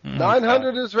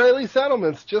 900 Israeli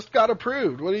settlements just got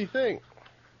approved. What do you think?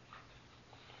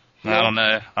 I don't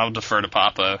know. I'll defer to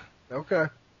Papo. Okay.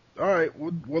 All right.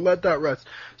 We'll let that rest.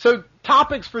 So,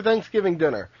 topics for Thanksgiving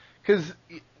dinner. Because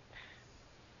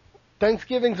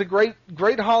Thanksgiving's a great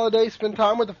holiday, spend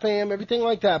time with the fam, everything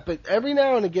like that. But every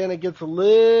now and again, it gets a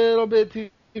little bit too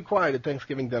quiet at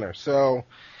Thanksgiving dinner. So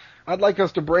I'd like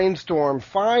us to brainstorm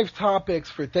 5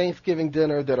 topics for Thanksgiving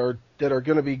dinner that are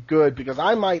going to be good, because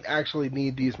I might actually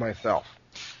need these myself.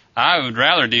 I would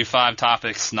rather do 5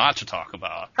 topics not to talk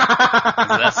about.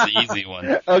 That's the easy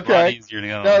one. Okay. A lot easier to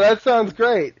go on. No, that sounds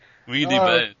great. We can do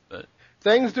both. But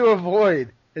things to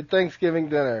avoid at Thanksgiving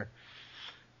dinner.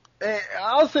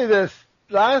 I'll say this: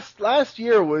 last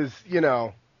year was, you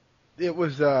know, it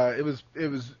was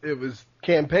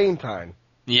campaign time.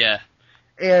 Yeah.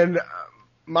 And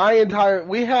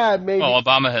we had maybe. Well,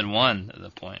 Obama had won at the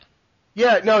point.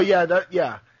 Yeah,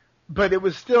 but it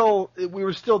was still, we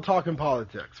were still talking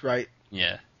politics, right?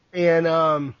 Yeah. And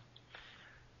I'm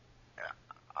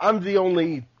the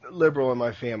only liberal in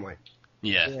my family.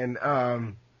 Yeah. And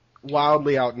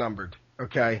wildly outnumbered.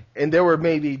 Okay, and there were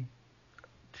maybe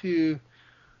 15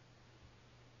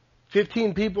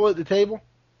 people at the table.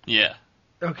 Yeah.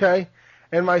 Okay,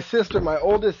 and my sister, my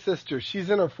oldest sister, she's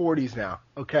in her 40s now.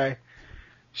 Okay,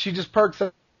 she just perks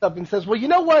up and says, "Well, you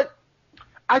know what?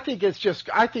 I think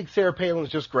Sarah Palin's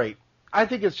just great. I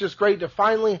think it's just great to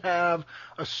finally have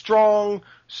a strong,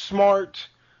 smart,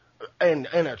 and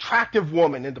attractive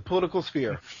woman in the political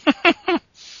sphere."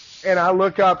 And I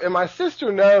look up, and my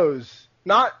sister knows,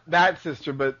 not that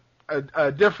sister, but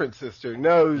a different sister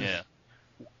knows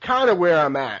kind of where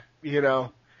I'm at, you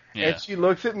know. Yeah. And she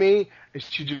looks at me, and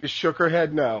she just shook her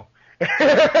head no. and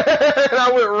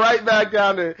I went right back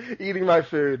down to eating my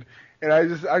food. And I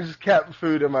just kept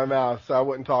food in my mouth so I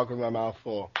wouldn't talk with my mouth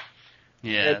full.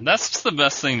 Yeah, that's just the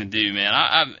best thing to do, man.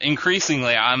 I'm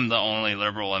the only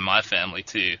liberal in my family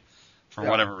too. For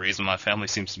whatever reason, my family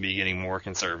seems to be getting more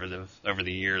conservative over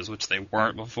the years, which they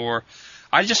weren't before.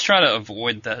 I just try to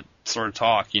avoid that sort of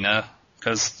talk,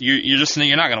 because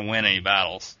you're not going to win any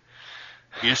battles.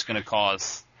 You're just going to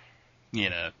cause,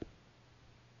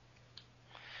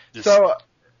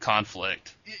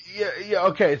 conflict. Yeah.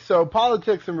 Okay. So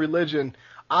politics and religion,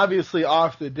 obviously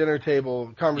off the dinner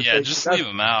table conversation. Yeah, just leave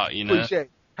them out, Cliche.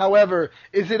 However,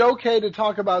 is it okay to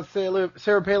talk about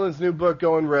Sarah Palin's new book,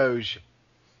 Going Rogue?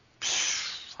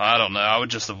 I don't know. I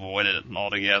would just avoid it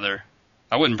altogether.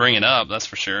 I wouldn't bring it up, that's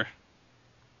for sure.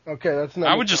 Okay, that's number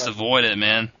I would just avoid it,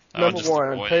 man. I would just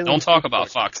avoid it. Don't talk about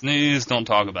Fox News. Don't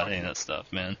talk about any of that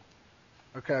stuff, man.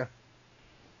 Okay.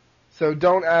 So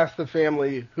don't ask the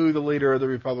family who the leader of the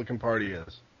Republican Party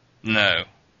is. No.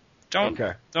 Don't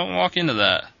walk into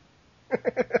that.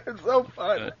 It's so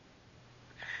fun.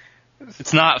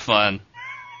 It's not fun.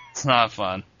 It's not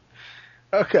fun.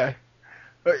 Okay.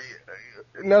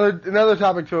 Another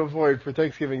topic to avoid for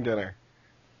Thanksgiving dinner.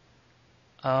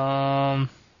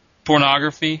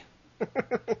 Pornography.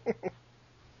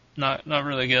 Not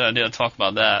really a good idea to talk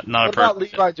about that. What about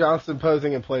Levi Johnson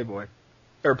posing in Playboy?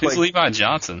 Who's Levi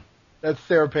Johnson? That's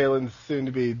Sarah Palin's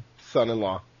soon-to-be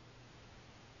son-in-law.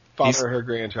 Father of her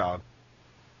grandchild.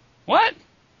 What?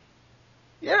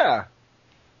 Yeah.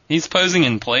 He's posing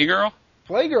in Playgirl?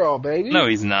 Playgirl, baby. No,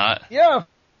 he's not. Yeah,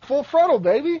 full frontal,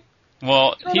 baby.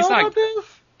 Well, he's not.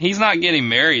 He's not getting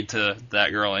married to that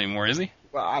girl anymore, is he?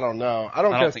 Well, I don't know. I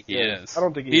don't think he is. I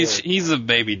don't think he is. He's a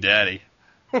baby daddy.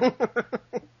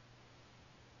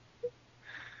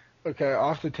 Okay,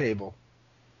 off the table.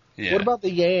 Yeah. What about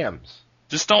the yams?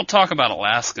 Just don't talk about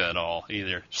Alaska at all,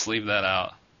 either. Just leave that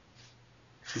out.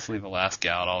 Just leave Alaska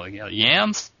out altogether.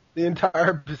 Yams? The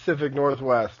entire Pacific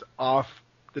Northwest off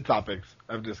the topics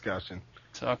of discussion.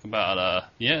 Talk about,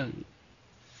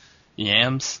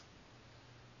 yams.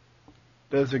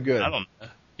 Those are good. I don't know.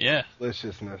 Yeah.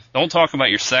 Deliciousness. Don't talk about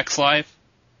your sex life.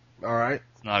 All right.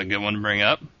 It's not a good one to bring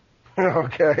up.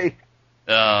 Okay.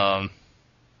 Yeah,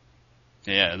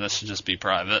 that should just be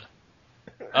private.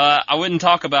 I wouldn't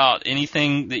talk about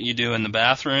anything that you do in the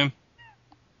bathroom.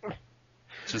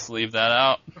 Just leave that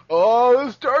out. Oh,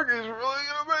 this turkey's really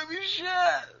gonna make me shit.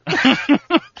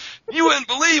 You wouldn't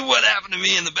believe what happened to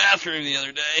me in the bathroom the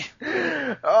other day.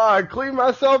 Oh, I cleaned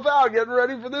myself out getting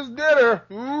ready for this dinner.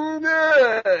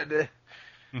 Good.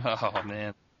 Oh,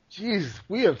 man. Jeez,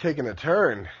 we have taken a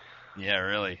turn. Yeah,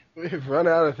 really. We've run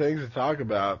out of things to talk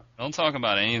about. Don't talk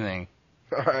about anything.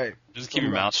 All right. Just keep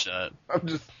your mouth shut. I'm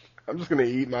just gonna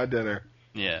eat my dinner.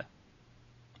 Yeah.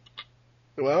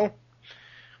 Well,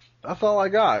 that's all I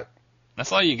got.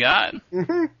 That's all you got?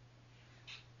 Mm-hmm.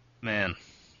 Man.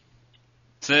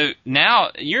 So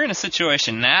now, you're in a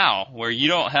situation now where you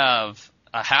don't have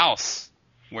a house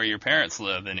where your parents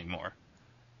live anymore.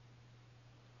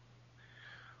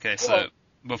 Okay, so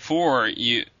before,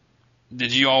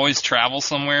 did you always travel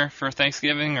somewhere for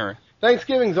Thanksgiving, or?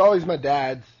 Thanksgiving's always my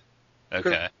dad's.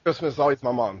 Okay. Christmas is always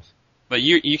my mom's. But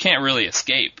you can't really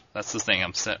escape. That's the thing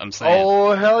I'm saying.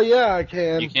 Oh, hell yeah, I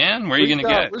can. You can? Where are you going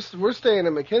to go? We're staying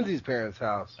at Mackenzie's parents'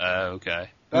 house. Oh, okay.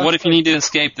 What if you need to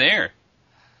escape there?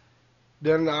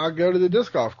 Then I'll go to the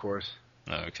disc golf course.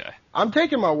 Okay. I'm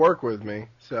taking my work with me,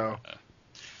 so.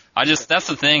 That's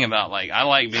the thing about, I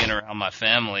like being around my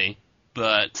family,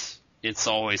 but it's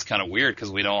always kind of weird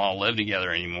because we don't all live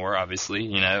together anymore,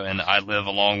 obviously, and I live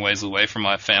a long ways away from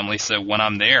my family, so when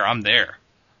I'm there, I'm there.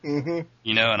 Mm-hmm.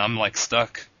 And I'm,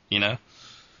 stuck,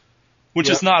 which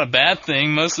is not a bad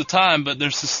thing most of the time, but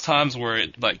there's just times where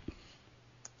it,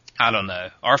 I don't know.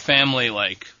 Our family,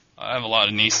 I have a lot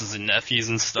of nieces and nephews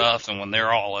and stuff, and when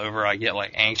they're all over, I get,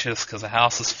 anxious because the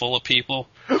house is full of people,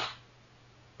 and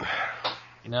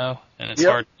it's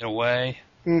hard to get away.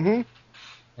 Mm-hmm.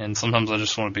 And sometimes I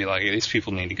just want to be like, hey, these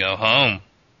people need to go home.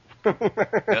 Go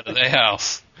to their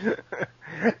house.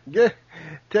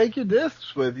 Take your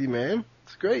discs with you, man.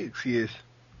 It's a great excuse.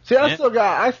 See, I still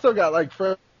got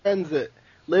friends that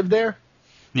live there.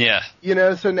 Yeah.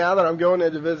 So now that I'm going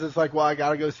into visits, I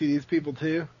gotta go see these people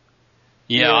too.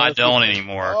 Yeah, I don't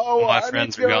anymore. Oh, my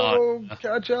friends are gone.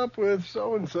 Catch up with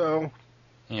so and so.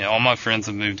 Yeah, all my friends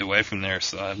have moved away from there,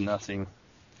 so I have nothing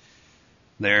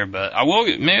there. But I will.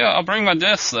 Maybe I'll bring my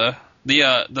discs though.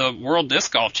 The World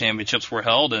Disc Golf Championships were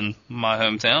held in my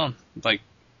hometown.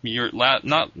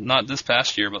 Not this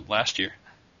past year, but last year.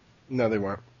 No, they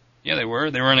weren't. Yeah, they were.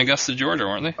 They were in Augusta, Georgia,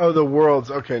 weren't they? Oh, the Worlds.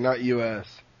 Okay, not U.S.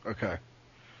 Okay.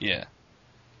 Yeah.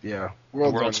 Yeah.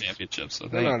 World Championships. I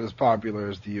They're think. not as popular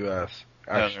as the U.S.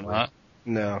 No, Actually. they're not.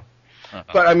 No. Uh-uh.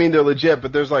 But, I mean, they're legit,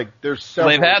 but there's several.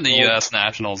 They've had the U.S.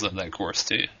 Nationals at that course,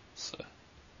 too. So.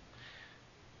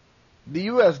 The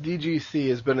U.S. DGC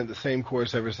has been at the same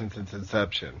course ever since its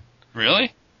inception.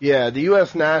 Really? Yeah, the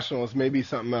U.S. Nationals may be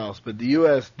something else, but the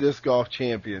U.S. Disc Golf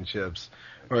Championships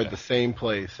are at the same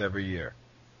place every year.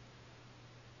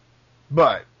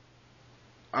 But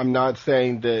I'm not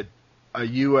saying that a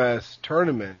U.S.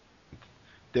 tournament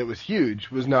that was huge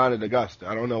was not at Augusta.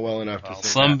 I don't know well enough to say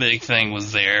some that. big thing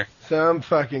was there. Some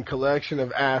fucking collection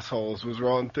of assholes was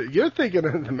rolling through. You're thinking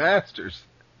of the Masters.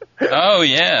 Oh,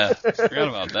 yeah. Forgot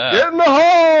about that. Get in the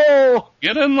hole!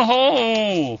 Get in the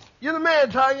hole! You're the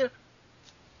man, Tiger.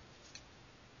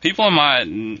 People in my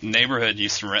neighborhood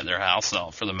used to rent their house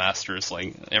out for the Masters,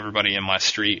 like everybody in my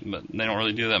street, but they don't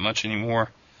really do that much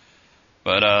anymore.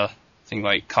 But I think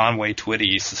like Conway Twitty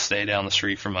used to stay down the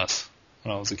street from us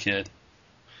when I was a kid.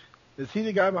 Is he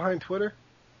the guy behind Twitter?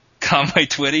 Conway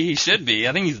Twitty? He should be.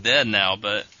 I think he's dead now,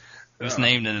 but it was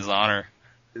named in his honor.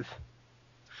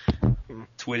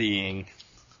 Twittying.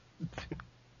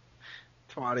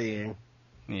 Twattying.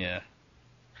 Yeah.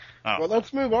 Oh. Well,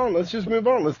 let's move on. Let's just move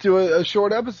on. Let's do a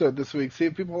short episode this week. See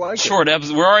if people like it. Short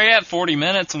episode. We're already at 40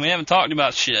 minutes and we haven't talked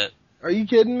about shit. Are you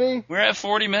kidding me? We're at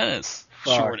 40 minutes.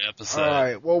 Fuck. Short episode. All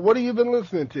right. Well, what have you been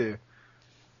listening to?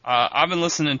 I've been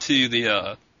listening to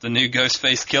the new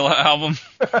Ghostface Killah album.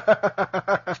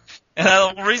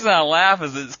 And the reason I laugh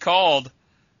is it's called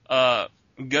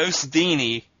Ghost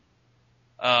Dini,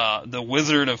 the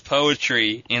Wizard of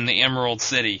Poetry in the Emerald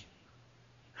City.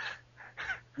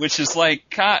 Which is like,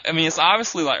 it's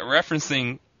obviously like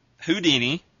referencing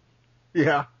Houdini.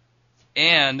 Yeah.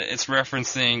 And it's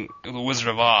referencing the Wizard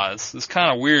of Oz. It's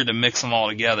kind of weird to mix them all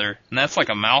together. And that's like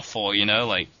a mouthful,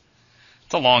 like,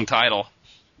 it's a long title.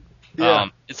 Yeah.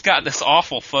 It's got this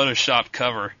awful Photoshopped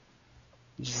cover.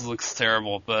 It just looks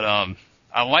terrible. But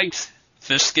I liked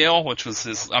Fish Scale, which was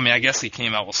his, I guess he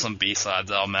came out with some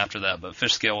B-sides album after that, but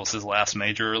Fish Scale was his last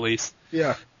major release.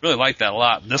 Yeah. Really liked that a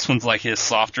lot. This one's like his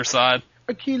softer side.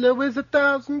 A kilo is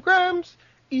 1,000 grams.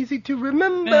 Easy to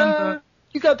remember.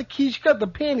 You got the keys, you got the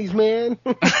panties, man.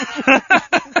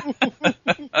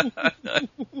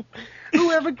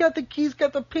 Whoever got the keys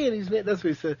got the panties, man. That's what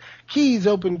he said. Keys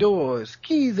open doors.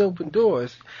 Keys open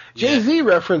doors. Jay-Z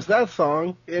referenced that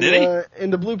song in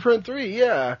the Blueprint 3.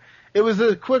 Yeah, it was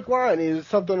a quick line. It was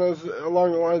something that was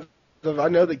along the lines of, "I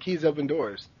know that keys open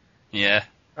doors." Yeah.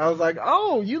 I was like,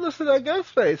 "Oh, you listen to that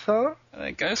Ghostface, huh?"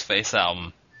 That Ghostface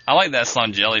album. I like that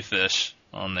song Jellyfish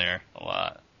on there a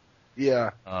lot. Yeah.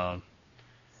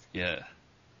 Yeah.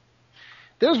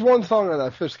 There's one song on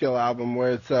that Fish Scale album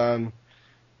where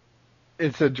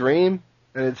it's a dream,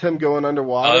 and it's him going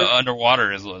underwater.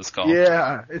 Underwater is what it's called.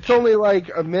 Yeah, it's only like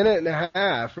a minute and a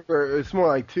half, or it's more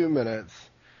like 2 minutes.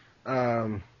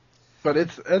 But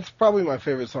it's probably my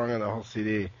favorite song on the whole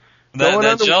CD.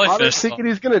 That Jellyfish thinking song.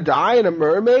 he's gonna die, and a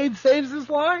mermaid saves his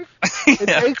life. It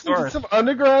Yeah, takes him to some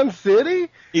underground city.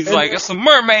 He's like, it's a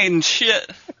mermaid and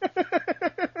shit.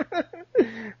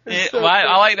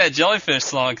 I like that Jellyfish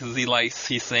song because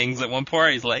he sings at one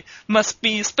part. He's like, must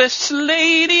be a special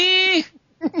lady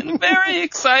and a very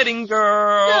exciting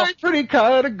girl. Very pretty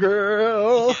kind of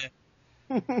girl. Yeah.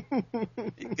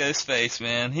 Ghostface,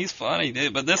 man, he's funny,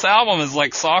 dude. But this album is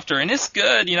like softer and it's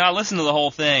good. I listened to the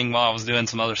whole thing while I was doing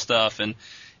some other stuff, and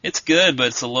it's good, but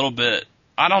it's a little bit.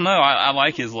 I don't know. I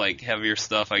like his like heavier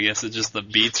stuff. I guess it's just the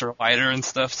beats are lighter and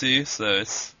stuff too. So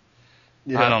it's.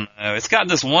 Yeah. I don't know. It's got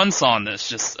this one song that's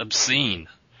just obscene.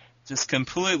 Just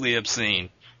completely obscene.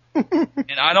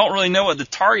 And I don't really know what the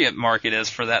target market is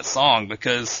for that song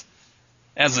because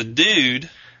as a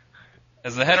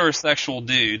heterosexual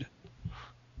dude,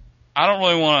 I don't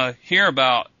really want to hear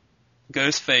about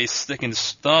Ghostface sticking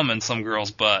his thumb in some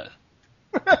girl's butt.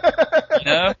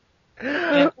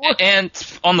 And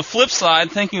on the flip side,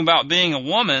 thinking about being a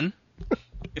woman,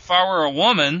 if I were a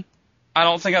woman, I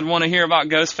don't think I'd want to hear about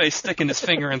Ghostface sticking his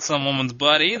finger in some woman's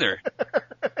butt either.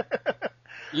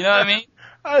 You know what I mean?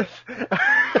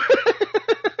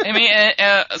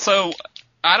 So,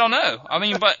 I don't know.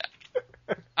 But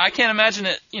I can't imagine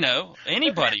it,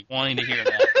 anybody wanting to hear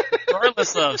that.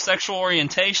 Regardless of sexual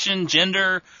orientation,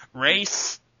 gender,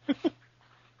 race.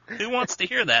 Who wants to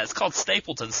hear that? It's called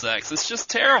Stapleton sex. It's just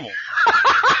terrible.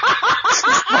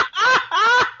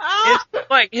 It's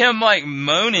like him,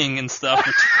 moaning and stuff.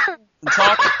 And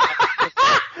talking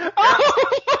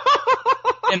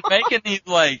and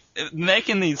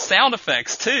making these sound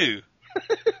effects too,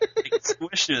 like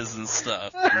squishes and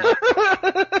stuff.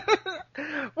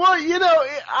 Well,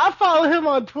 I follow him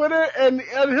on Twitter, and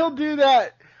he'll do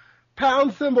that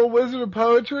pound symbol Wizard of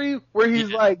Poetry, where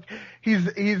he's like, he's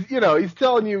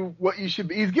telling you what you should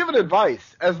be. He's giving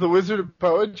advice as the Wizard of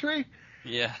Poetry.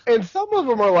 Yeah. And some of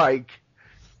them are like,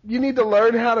 you need to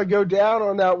learn how to go down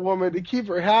on that woman to keep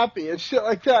her happy and shit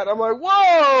like that. I'm like,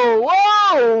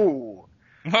 whoa!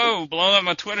 Whoa, blowing up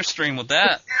my Twitter stream with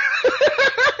that.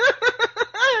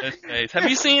 Have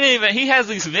you seen any of it? He has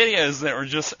these videos that are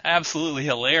just absolutely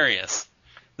hilarious.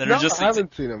 I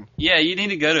haven't seen him. Yeah, you need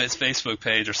to go to his Facebook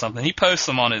page or something. He posts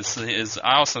them on his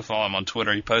I also follow him on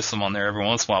Twitter. He posts them on there every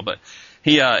once in a while, but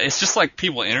it's just like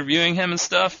people interviewing him and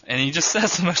stuff, and he just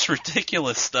says the most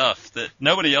ridiculous stuff that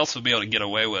nobody else would be able to get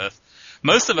away with.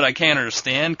 Most of it I can't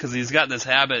understand because he's got this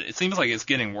habit. It seems like it's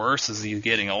getting worse as he's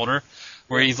getting older,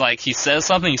 where he's like, he says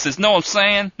something, he says, "No, I'm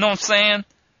saying, no, I'm saying."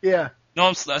 Yeah. No,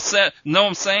 I'm saying.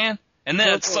 And then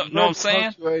it's, know what I'm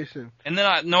saying? And then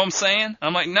I know what I'm saying?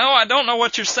 I'm like, no, I don't know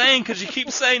what you're saying because you keep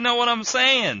saying know what I'm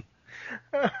saying.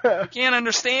 I can't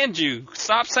understand you.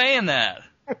 Stop saying that.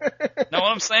 Know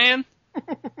what I'm saying?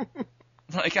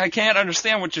 Like, I can't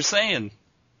understand what you're saying.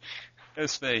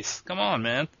 Ghostface. Come on,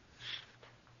 man.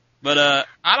 But,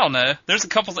 I don't know. There's a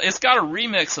couple, it's got a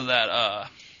remix of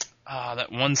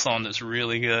that one song that's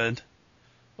really good.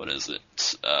 What is it?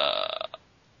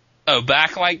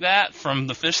 Back Like That from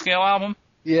the Fish Scale album?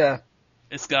 Yeah.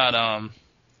 It's got I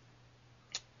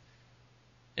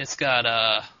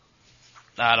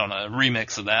don't know, a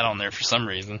remix of that on there for some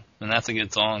reason, and that's a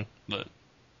good song, but,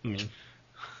 I mean,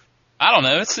 I don't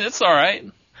know, it's alright.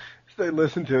 They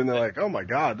listen to it and they're like, oh my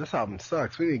god, this album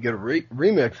sucks, we need to get a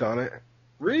remix on it.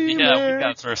 Remix! Yeah, we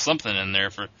gotta throw something in there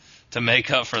to make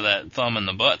up for that Thumb in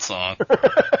the Butt song.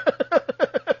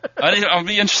 I'll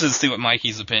be interested to see what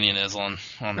Mikey's opinion is on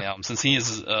the album, since he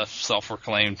is a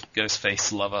self-proclaimed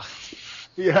Ghostface lover.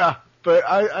 Yeah, but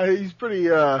he's pretty,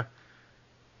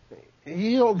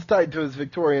 he holds tight to his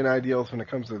Victorian ideals when it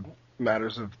comes to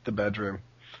matters of the bedroom.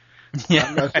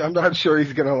 Yeah. I'm not sure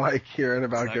he's gonna like hearing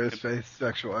about Ghostface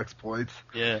sexual exploits.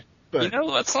 Yeah. But, you know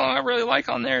what song I really like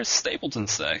on there is Stapleton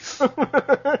Sex.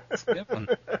 It's a good one.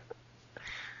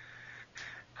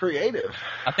 Creative.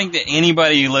 I think that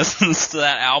anybody who listens to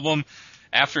that album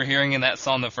after hearing that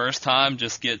song the first time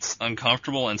just gets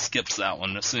uncomfortable and skips that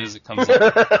one as soon as it comes on.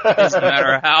 It doesn't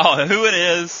matter who it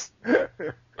is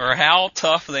or how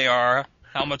tough they are,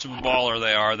 how much of a baller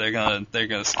they are, they're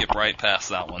gonna skip right past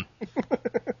that one.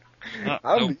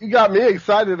 Nope. You got me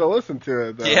excited to listen to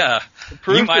it, though. Yeah.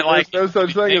 You might like no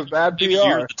such thing as bad PR.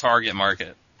 You're the target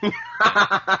market.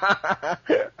 I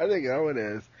think Owen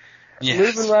is.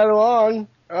 Yes. Moving right along.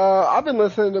 I've been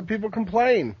listening to people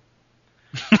complain.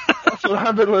 That's what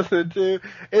I've been listening to.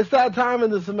 It's that time in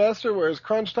the semester where it's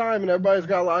crunch time and everybody's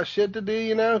got a lot of shit to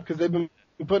do, because they've been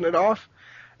putting it off.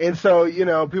 And so,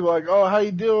 people are like, oh, how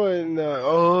you doing?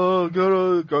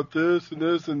 Got this and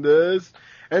this and this.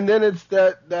 And then it's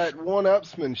that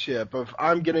one-upsmanship of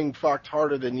I'm getting fucked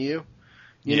harder than you.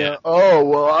 You know, oh,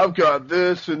 well, I've got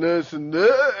this and this and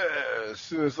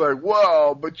this. And it's like,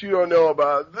 wow, but you don't know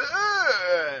about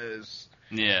this.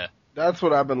 Yeah. That's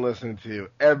what I've been listening to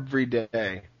every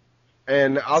day.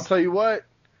 And I'll tell you what,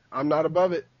 I'm not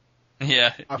above it.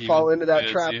 Yeah. I fall into that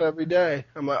trap every day.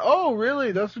 I'm like, oh,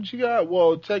 really? That's what you got?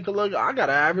 Well, take a look. I got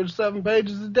to average 7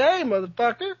 pages a day,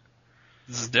 motherfucker.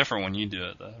 This is different when you do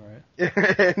it, though, right?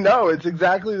 No, it's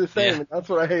exactly the same. Yeah. That's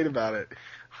what I hate about it.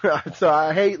 So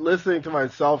I hate listening to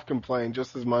myself complain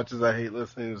just as much as I hate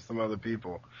listening to some other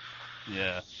people.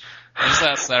 Yeah. There's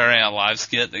that Saturday Night Live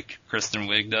skit that Kristen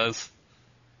Wiig does.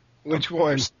 Which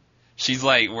one? She's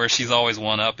like, where she's always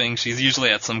one-upping. She's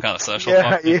usually at some kind of social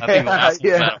function. I think the last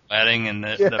one's at a wedding, and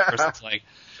the person's like,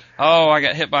 oh, I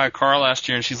got hit by a car last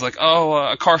year, and she's like, oh,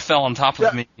 a car fell on top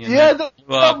of me.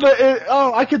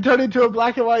 I could turn into a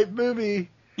black and white movie.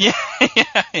 Yeah.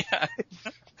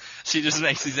 She just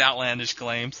makes these outlandish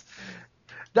claims.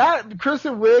 That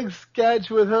Kristen Wiig sketch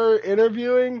with her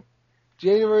interviewing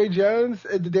January Jones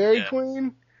at the Dairy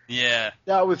Queen. Yeah.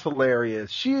 That was hilarious.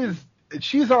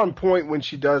 She's on point when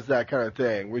she does that kind of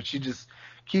thing, where she just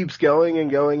keeps going and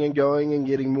going and going and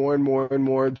getting more and more and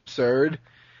more absurd.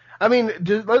 I mean,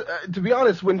 to be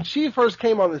honest, when she first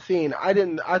came on the scene,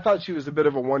 I thought she was a bit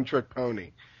of a one-trick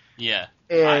pony. Yeah.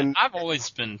 And I've always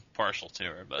been partial to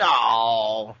her, but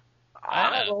no.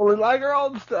 I only like her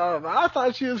old stuff. I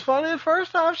thought she was funny the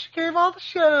first time she came on the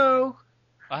show.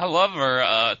 I love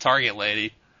her Target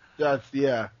lady.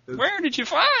 Where did you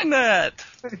find that?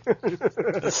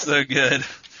 That's so good.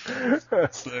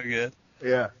 So good.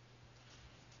 Yeah.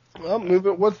 Well,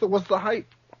 moving. What's the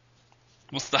hype?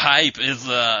 What's the hype is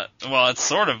it's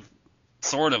sort of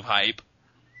hype.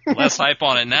 Less hype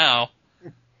on it now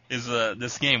is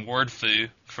this game Wordfoo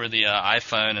for the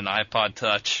iPhone and iPod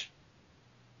Touch.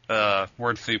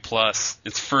 Wordfoo Plus.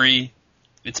 It's free.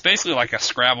 It's basically like a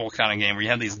Scrabble kind of game where you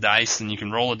have these dice and you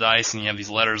can roll a dice and you have these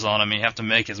letters on them and you have to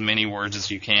make as many words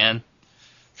as you can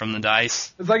from the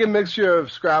dice. It's like a mixture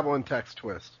of Scrabble and Text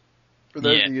Twist. For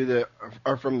those of you that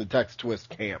are from the Text Twist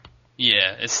camp.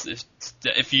 Yeah, it's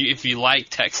if you like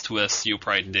Text Twist, you'll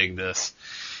probably dig this.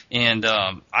 And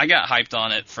I got hyped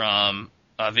on it from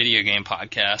a video game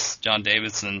podcast. John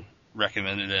Davidson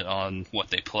recommended it on What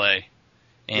They Play.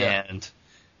 And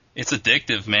it's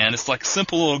addictive, man. It's like a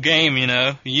simple little game, you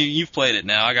know. You've played it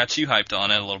now. I got you hyped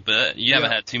on it a little bit. You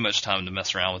haven't had too much time to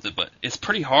mess around with it, but it's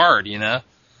pretty hard, you know.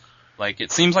 Like,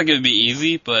 it seems like it would be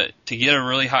easy, but to get a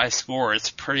really high score, it's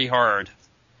pretty hard.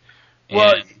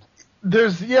 Well,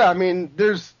 there's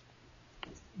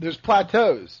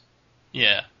plateaus.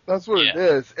 Yeah. That's what it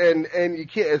is. And you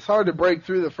can't, it's hard to break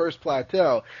through the first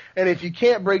plateau. And if you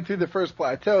can't break through the first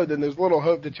plateau, then there's little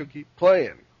hope that you'll keep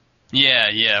playing.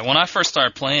 Yeah. When I first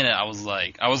started playing it, I was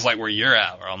like where you're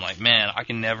at, where I'm like, man, I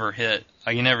can never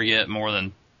get more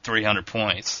than 300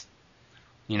 points,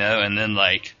 you know. And then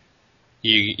like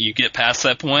you get past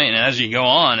that point, and as you go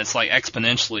on, it's like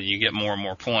exponentially you get more and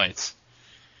more points,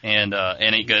 and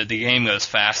the game goes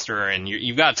faster, and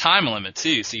you've got a time limit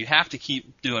too, so you have to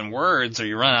keep doing words or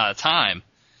you run out of time.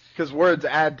 Because words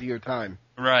add to your time.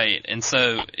 Right, and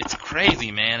so it's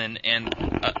crazy, man. And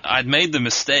I'd made the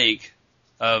mistake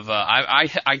of I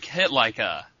hit like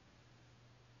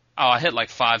I hit like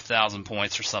 5,000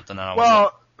 points or something.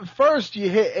 And first you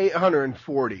hit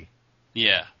 840.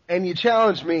 Yeah. And you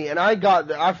challenged me, and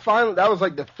that was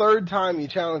like the third time you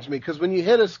challenged me, because when you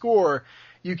hit a score,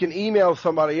 you can email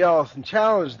somebody else and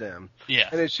challenge them. Yeah.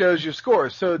 And it shows your score.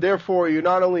 So therefore, you're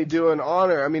not only doing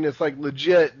honor. I mean, it's like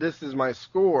legit. This is my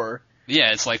score.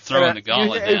 Yeah, it's like throwing the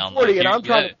gauntlet down. 840, and I'm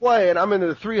trying to play, and I'm in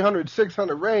the 300,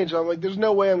 600 range. I'm like, there's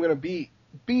no way I'm going to beat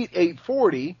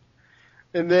 840.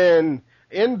 And then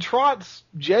in trots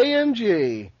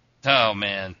JMG. Oh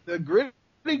man, the Gritty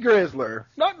Grizzler.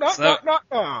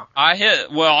 I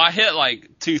hit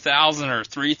like 2,000 or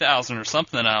 3,000 or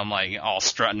something. And I'm like all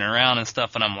strutting around and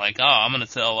stuff, and I'm like, oh, I'm going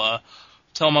to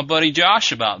tell my buddy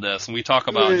Josh about this, and we talk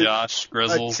about Josh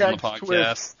Grizzles on the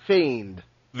podcast. Fiend.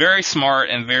 Very smart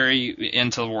and very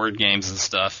into word games and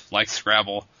stuff, like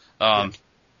Scrabble.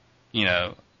 You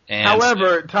know. And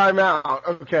however, time out.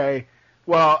 Okay.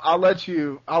 Well, I'll let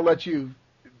you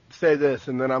say this,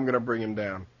 and then I'm going to bring him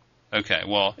down. Okay.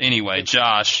 Well, anyway,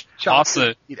 Josh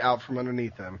also eat out from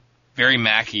underneath him. Very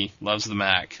Mac-y, loves the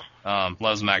Mac,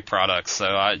 loves Mac products. So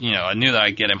I knew that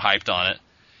I'd get him hyped on it,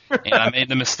 and I made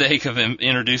the mistake of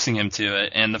introducing him to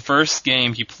it. And the first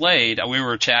game he played, we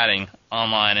were chatting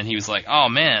online, and he was like, "Oh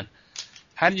man,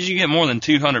 how did you get more than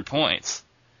 200 points?"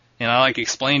 And I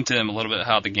explained to him a little bit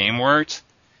how the game worked.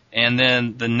 And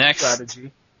then the next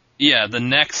strategy. Yeah,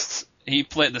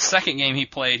 the second game he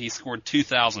played, he scored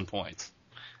 2,000 points.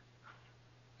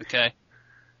 Okay?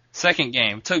 Second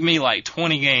game. Took me like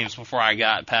 20 games before I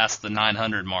got past the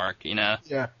 900 mark, you know?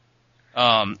 Yeah.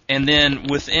 And then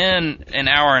within an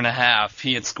hour and a half,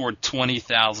 he had scored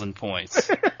 20,000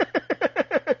 points.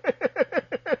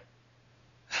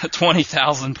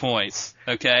 20,000 points,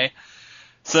 okay?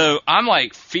 So I'm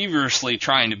like feverishly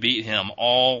trying to beat him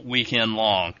all weekend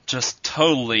long, just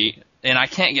totally, and I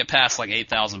can't get past like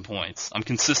 8,000 points. I'm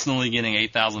consistently getting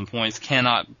 8,000 points,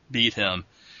 cannot beat him.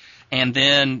 And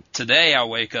then today I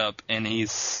wake up and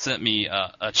he's sent me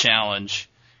a challenge,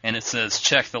 and it says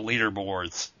check the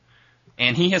leaderboards.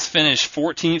 And he has finished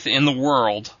 14th in the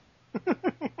world.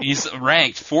 He's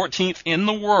ranked 14th in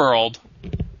the world,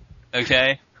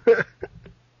 okay?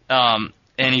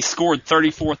 And he scored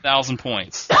 34,000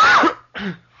 points.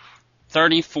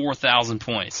 34,000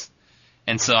 points.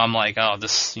 And so I'm like, oh,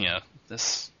 this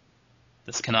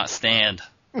cannot stand.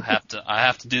 I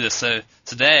have to do this. So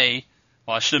today,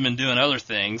 while I should have been doing other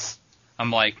things, I'm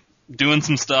like doing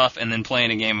some stuff and then playing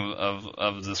a game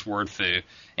of this Wordfoo.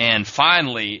 And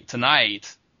finally,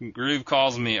 tonight, Groove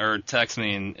calls me or texts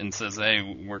me and says, hey,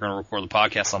 we're going to record the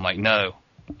podcast. I'm like, no,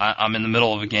 I'm in the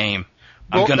middle of a game.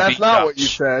 Well, that's not what you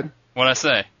said. What'd I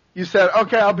say? You said,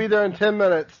 okay, I'll be there in 10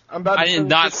 minutes. I did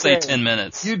not say 10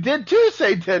 minutes. You did too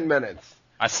say 10 minutes.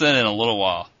 I said in a little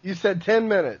while. You said 10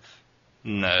 minutes.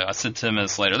 No, I said 10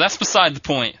 minutes later. That's beside the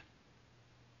point.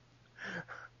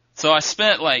 So I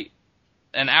spent like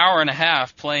an hour and a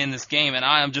half playing this game, and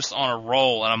I am just on a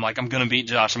roll, and I'm like, I'm going to beat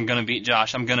Josh, I'm going to beat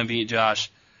Josh, I'm going to beat Josh.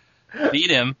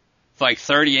 Beat him with like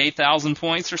 38,000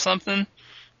 points or something.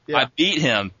 Yeah. I beat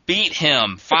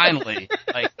him, finally.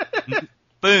 Like,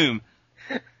 boom.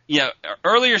 Yeah,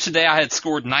 earlier today I had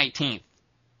scored 19th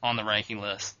on the ranking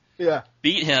list. Yeah.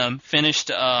 Beat him, finished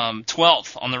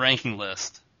 12th on the ranking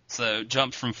list. So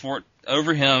jumped from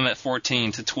over him at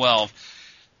 14 to 12.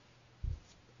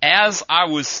 As I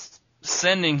was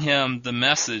sending him the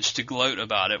message to gloat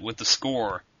about it with the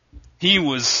score, he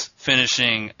was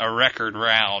finishing a record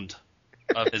round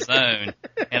of his own,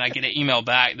 and I get an email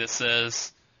back that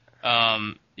says,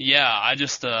 yeah, I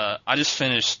just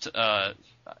finished, I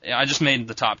just made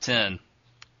the top 10.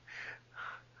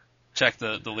 Check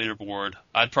the leaderboard.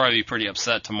 I'd probably be pretty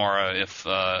upset tomorrow if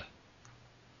I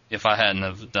hadn't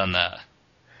have done that.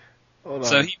 Hold on.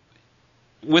 So he,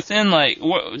 within like,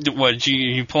 what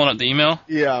you pulling up the email?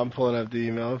 Yeah, I'm pulling up the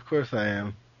email. Of course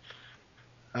I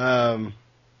am.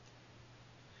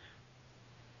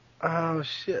 Oh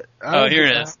shit. Oh, here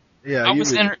it is. Yeah,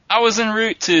 I was en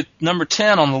route to number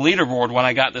 10 on the leaderboard when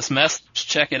I got this message.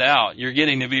 Check it out. You're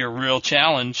getting to be a real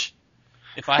challenge.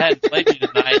 If I hadn't played you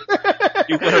tonight,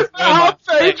 you would have. How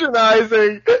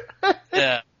patronizing!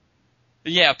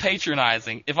 Yeah,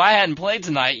 patronizing. If I hadn't played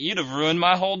tonight, you'd have ruined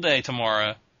my whole day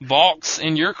tomorrow. Balks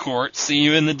in your court. See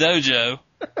you in the dojo.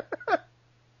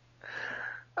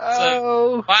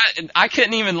 Oh. So, I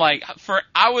couldn't even I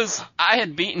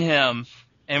had beaten him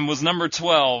and was number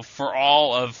 12 for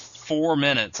all of 4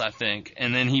 minutes, I think,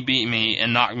 and then he beat me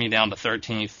and knocked me down to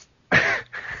 13th.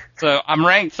 So I'm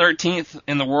ranked 13th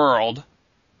in the world,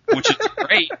 which is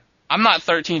great. I'm not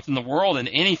 13th in the world in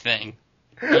anything,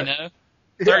 you know?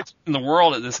 13th in the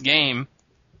world at this game,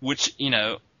 which, you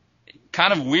know,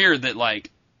 kind of weird that,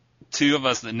 like, two of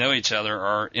us that know each other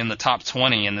are in the top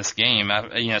 20 in this game.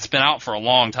 It's been out for a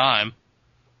long time.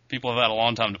 People have had a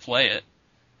long time to play it.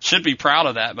 Should be proud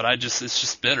of that, but it's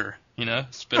just bitter, you know?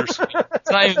 It's bittersweet. It's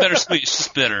not even bittersweet, it's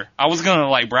just bitter. I was gonna,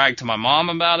 like, brag to my mom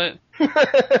about it.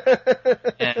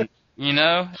 And, you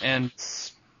know, and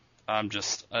I'm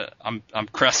just, I'm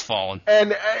crestfallen.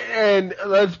 And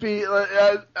let's be,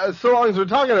 so long as we're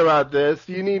talking about this,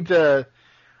 you need to,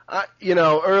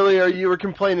 earlier you were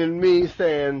complaining to me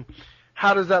saying,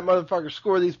 how does that motherfucker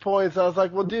score these points? I was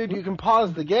like, well, dude, you can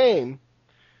pause the game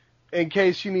in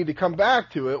case you need to come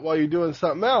back to it while you're doing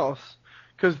something else.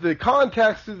 Because the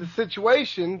context of the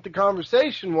situation, the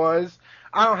conversation was,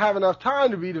 I don't have enough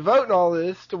time to be devoting all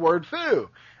this to word foo.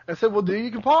 I said, well, dude,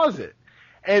 you can pause it.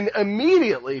 And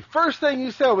immediately, first thing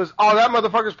you said was, oh, that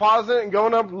motherfucker's pausing it and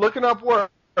going up, looking up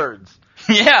words.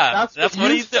 Yeah, that's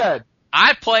what he said.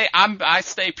 I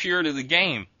stay pure to the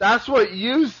game. That's what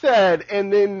you said,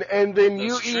 and then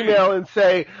you email and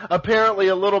say, apparently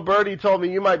a little birdie told me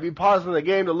you might be pausing the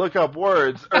game to look up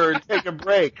words or take a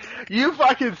break. You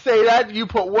fucking say that, you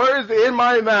put words in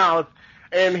my mouth,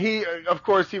 and he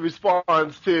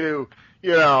responds to,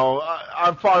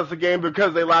 I've paused the game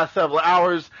because they last several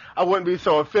hours. I wouldn't be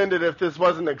so offended if this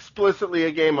wasn't explicitly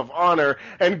a game of honor.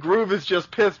 And Groove is just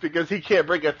pissed because he can't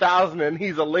break 1,000 and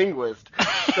he's a linguist.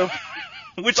 So,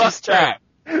 which is true.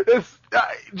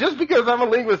 Just because I'm a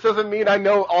linguist doesn't mean I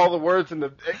know all the words in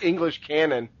the English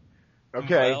canon.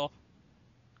 Okay. Well,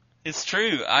 it's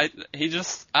true. I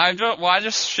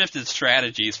just shifted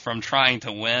strategies from trying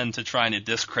to win to trying to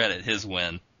discredit his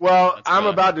win. Well, I'm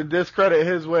about to discredit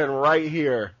his win right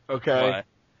here, okay? Why?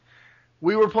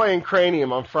 We were playing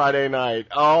Cranium on Friday night.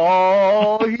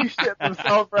 Oh, he shit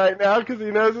himself right now because he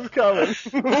knows it's coming.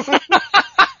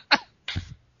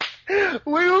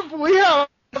 we have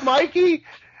Mikey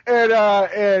and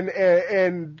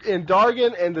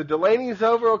Dargan and the Delaney's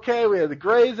over, okay? We had the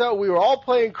Grays out. We were all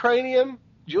playing Cranium.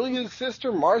 Julia's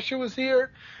sister, Marcia, was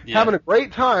here, having a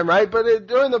great time, right? But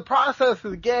during the process of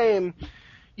the game,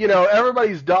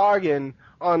 everybody's dogging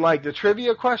on, like, the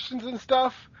trivia questions and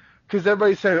stuff, because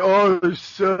everybody's saying, oh, they're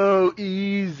so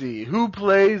easy. Who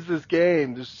plays this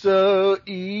game? They're so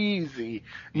easy.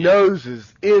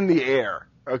 Noses in the air,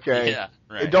 okay? Yeah,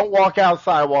 right. And don't walk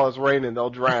outside while it's raining. They'll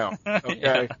drown,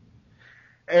 okay?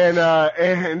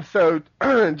 And so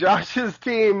Josh's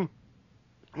team,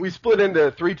 we split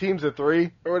into 3 teams of 3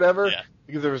 or whatever,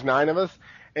 because there was 9 of us.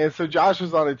 And so Josh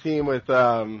was on a team with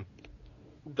Dargan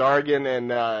and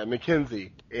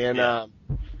McKenzie. And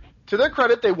to their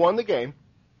credit, they won the game.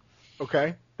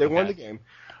 Okay? They won the game.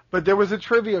 But there was a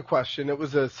trivia question. It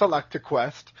was a select a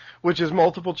quest, which is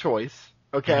multiple choice.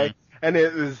 Okay? Mm-hmm. And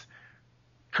it was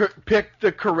pick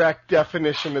the correct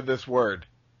definition of this word.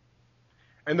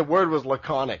 And the word was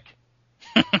laconic.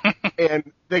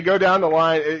 And they go down the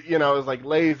line, it was like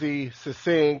lazy,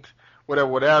 succinct,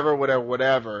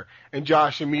 whatever. And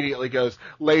Josh immediately goes,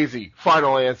 lazy,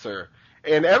 final answer.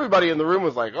 And everybody in the room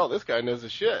was like, oh, this guy knows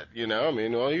his shit, he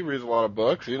reads a lot of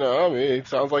books, it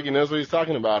sounds like he knows what he's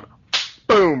talking about.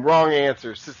 Boom, wrong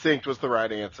answer. Succinct was the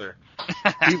right answer.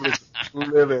 He was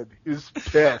livid. He was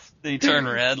pissed. Did he turn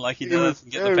red like he does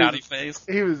and get the pouty face?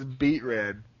 He was beet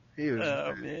red. He was.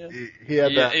 Oh man. He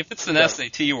had that. If it's an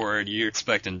SAT word, you're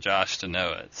expecting Josh to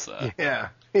know it. So. Yeah.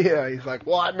 He's like,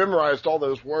 well, I memorized all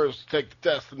those words to take the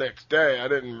test the next day. I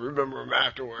didn't remember them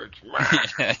afterwards.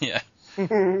 Yeah.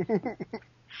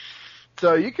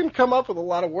 So you can come up with a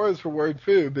lot of words for word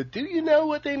food, but do you know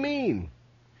what they mean?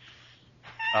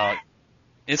 I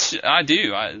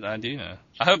do. I do know.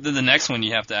 I hope that the next one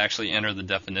you have to actually enter the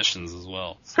definitions as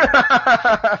well.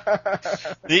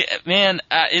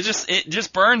 It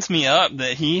just burns me up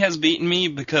that he has beaten me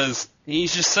because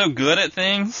he's just so good at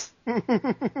things.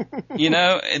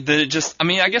 That it just,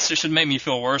 I guess it should make me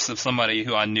feel worse if somebody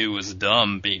who I knew was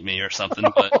dumb beat me or something,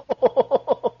 but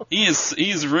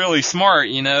he's really smart,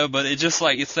 but it just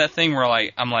like, it's that thing where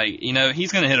I'm like,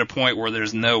 he's going to hit a point where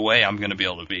there's no way I'm going to be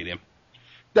able to beat him.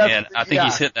 And I think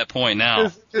he's hit that point now.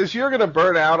 Because you're going to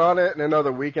burn out on it in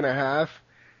another week and a half,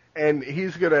 and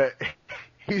he's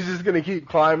just going to keep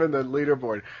climbing the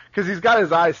leaderboard. Because he's got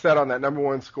his eyes set on that number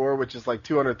one score, which is like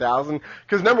 200,000.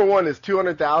 Because number one is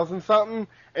 200,000 something,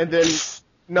 and then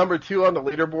number two on the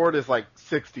leaderboard is like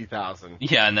 60,000.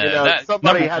 Yeah, no,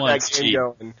 somebody had that game cheap.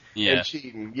 going and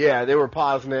cheating. Yeah, they were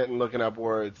pausing it and looking up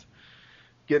words,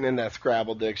 getting in that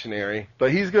Scrabble dictionary.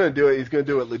 But he's going to do it. He's going to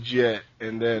do it legit,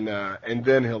 and then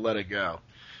he'll let it go.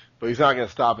 But he's not going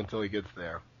to stop until he gets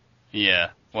there.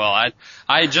 Yeah. Well,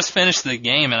 I just finished the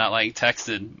game, and I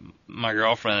texted my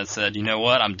girlfriend and said, you know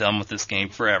what, I'm done with this game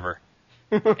forever.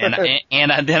 Then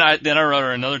I wrote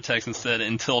her another text and said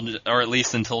at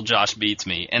least until Josh beats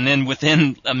me. And then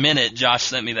within a minute, Josh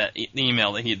sent me that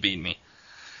email that he had beaten me.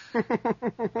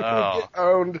 Oh.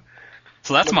 Owned.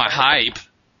 So that's my hype.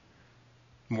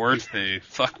 Word foo.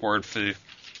 Fuck word foo.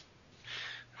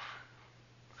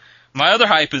 My other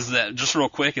hype is that, just real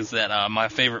quick, is that my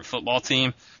favorite football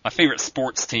team, my favorite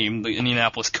sports team, the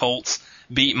Indianapolis Colts,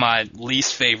 beat my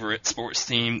least favorite sports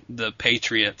team, the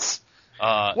Patriots.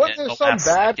 Wasn't there some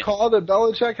bad call that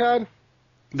Belichick had?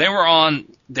 They were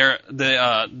on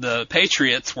the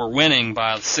Patriots were winning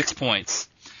by 6 points,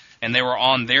 and they were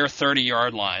on their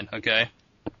 30-yard line. Okay,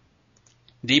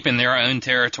 deep in their own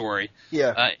territory.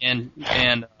 Yeah. And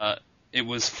it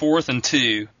was 4th and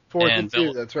 2.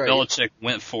 That's right. Belichick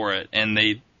went for it, and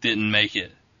they didn't make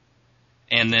it.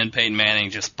 And then Peyton Manning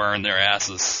just burned their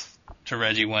asses to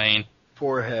Reggie Wayne.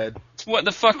 Forehead. What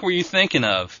the fuck were you thinking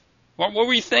of? What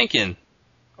were you thinking?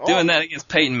 Doing that against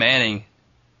Peyton Manning.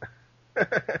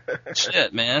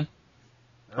 Shit, man.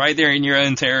 Right there in your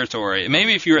own territory.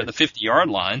 Maybe if you were at the 50-yard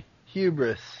line.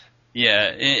 Hubris.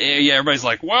 Yeah, everybody's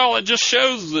like, well, it just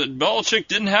shows that Belichick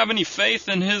didn't have any faith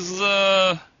in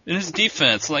his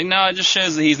defense. Like, no, it just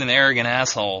shows that he's an arrogant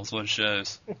asshole is what it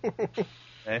shows.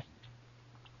 Okay.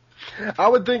 I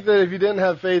would think that if you didn't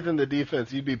have faith in the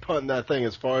defense, you'd be punting that thing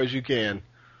as far as you can.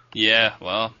 Yeah,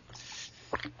 well,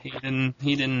 he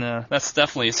didn't, that's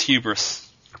definitely his hubris.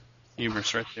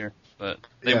 Hubris right there. But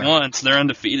they won, so they're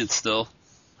undefeated still.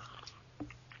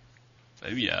 So,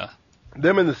 yeah.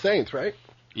 Them and the Saints, right?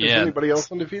 Yeah. Is anybody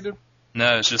else undefeated?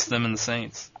 No, it's just them and the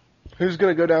Saints. Who's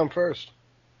going to go down first?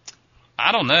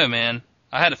 I don't know, man.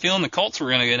 I had a feeling the Colts were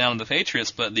going to go down to the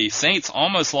Patriots, but the Saints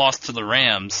almost lost to the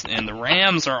Rams, and the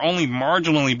Rams are only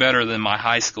marginally better than my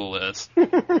high school is.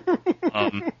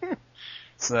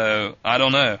 So, I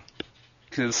don't know.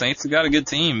 Because the Saints have got a good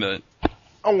team, but...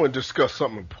 I want to discuss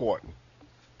something important.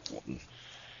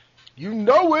 You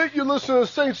know it. You're listening to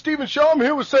St. Stephen Show. I'm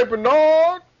here with St.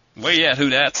 Bernard. Where you at? Who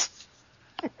that's?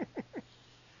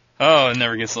 Oh, it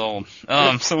never gets old.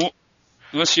 So,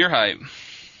 what's your hype?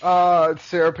 It's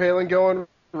Sarah Palin going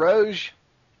Rouge.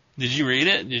 Did you read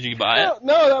it? Did you buy it?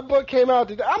 No, that book came out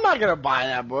today. I'm not going to buy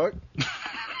that book.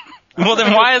 Well,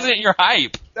 then why is it your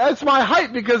hype? That's my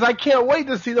hype because I can't wait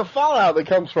to see the fallout that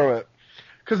comes from it.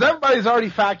 Because everybody's already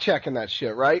fact-checking that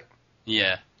shit, right?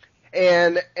 Yeah.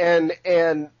 And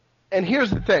here's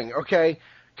the thing, okay?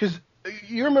 Because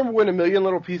you remember when A Million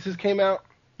Little Pieces came out?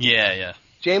 Yeah.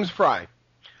 James Fry.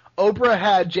 Oprah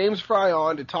had James Fry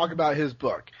on to talk about his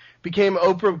book. Became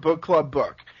Oprah Book Club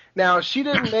book. Now, she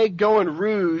didn't make Going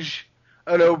Rouge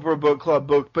an Oprah Book Club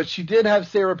book, but she did have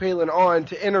Sarah Palin on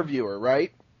to interview her,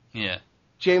 right? Yeah.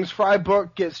 James Fry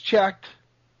book gets checked,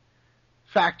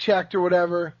 fact-checked or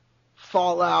whatever.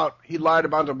 Fallout, he lied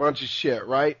about a bunch of shit,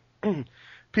 right?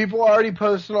 People already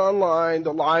posted online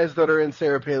the lies that are in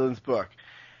Sarah Palin's book.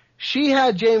 She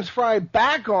had James Fry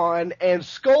back on and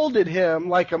scolded him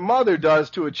like a mother does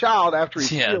to a child after he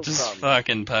steals something. Just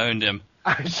fucking pwned him.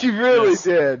 She really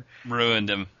did. Ruined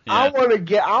him. Yeah.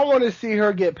 I want to see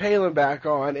her get Palin back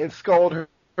on and scold her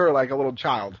like a little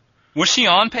child. Was she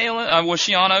on Palin? Was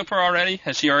she on Oprah already?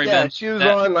 Has she already been? Yeah, she was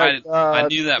on I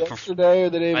knew that yesterday or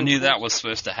the day I knew before. that was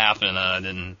supposed to happen, and I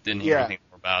didn't hear anything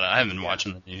more about it. I haven't been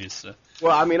watching the news. So.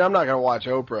 Well, I mean, I'm not going to watch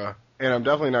Oprah, and I'm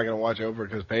definitely not going to watch Oprah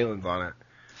because Palin's on it.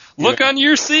 Look on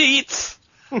your seats!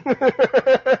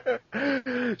 Sarah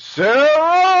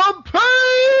Palin!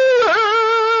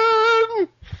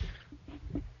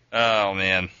 Oh,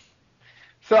 man.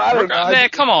 So I don't know. Man,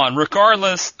 come on.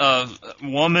 Regardless of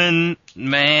woman,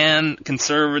 man,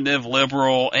 conservative,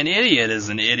 liberal, an idiot is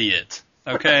an idiot.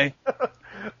 Okay?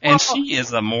 And she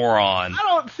is a moron.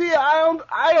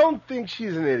 I don't think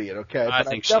she's an idiot, okay? But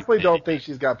I definitely don't think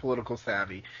she's got political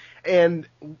savvy. And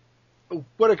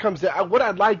what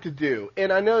I'd like to do,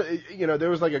 and I know, there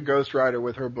was like a ghostwriter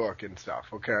with her book and stuff,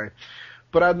 okay?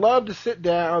 But I'd love to sit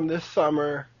down this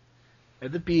summer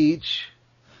at the beach,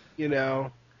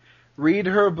 read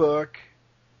her book,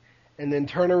 and then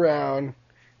turn around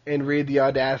and read The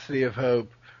Audacity of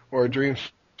Hope or Dreams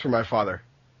for My Father.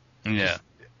 Yeah.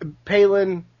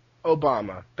 Palin,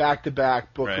 Obama,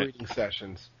 back-to-back book reading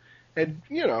sessions. And,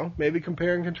 maybe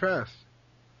compare and contrast.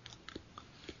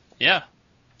 Yeah.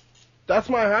 That's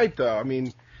my hype, though. I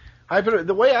mean,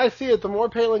 the way I see it, the more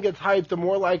Palin gets hyped, the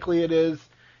more likely it is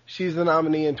she's the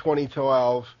nominee in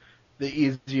 2012, the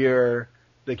easier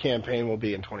the campaign will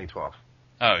be in 2012.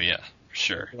 Oh, yeah, for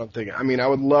sure. I'm thinking. I mean, I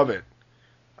would love it.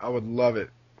 I would love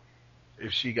it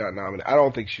if she got nominated. I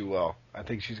don't think she will. I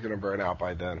think she's going to burn out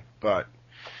by then. But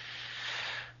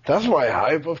that's my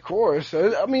hype, of course.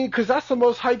 I mean, because that's the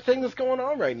most hype thing that's going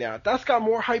on right now. That's got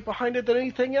more hype behind it than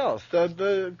anything else.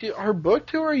 Her book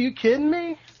tour, are you kidding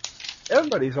me?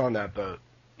 Everybody's on that boat.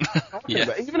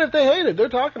 Yeah. Even if they hate it, they're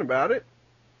talking about it.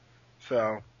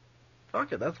 So,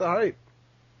 fuck it, that's the hype.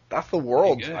 That's the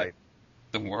world's hype.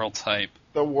 The world's hype.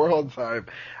 The world's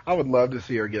hype. I would love to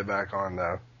see her get back on,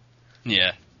 though.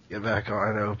 Yeah. Get back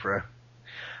on Oprah.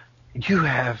 You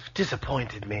have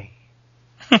disappointed me.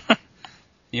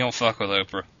 You don't fuck with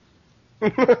Oprah.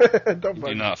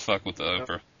 Do not fuck with the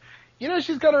Oprah.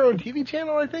 She's got her own TV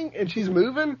channel, I think, and she's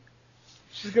moving.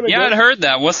 She's gonna. Yeah, I'd heard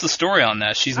that. What's the story on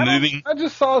that? She's moving. I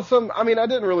just saw some. I mean, I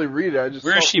didn't really read it.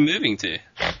 Where is she moving to?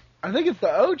 I think it's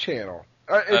the O channel.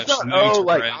 It's not O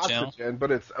like Oxygen, channel?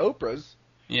 But it's Oprah's.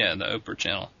 Yeah, the Oprah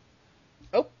channel.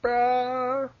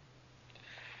 Oprah.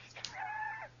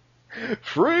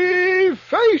 Free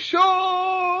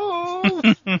facial.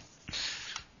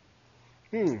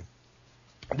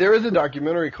 There is a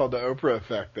documentary called The Oprah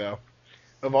Effect, though,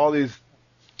 of all these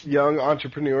young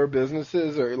entrepreneur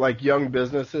businesses or like young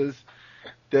businesses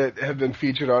that have been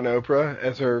featured on Oprah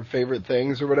as her favorite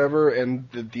things or whatever, and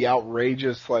the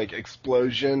outrageous like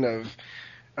explosion of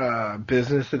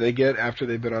business that they get after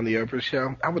they've been on the Oprah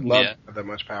show. I would love to have that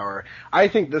much power. I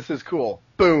think this is cool.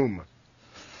 Boom.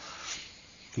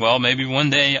 Well, maybe one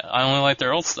day I only like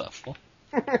their old stuff.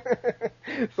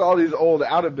 So all these old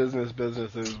out-of-business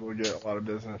businesses will get a lot of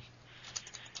business.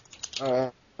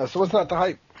 So what's not the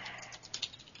hype?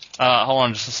 Hold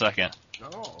on just a second.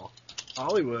 Oh,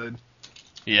 Hollywood.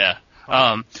 Yeah.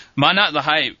 My not the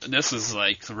hype, this is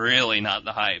like really not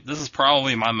the hype. This is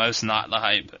probably my most not the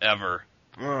hype ever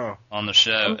on the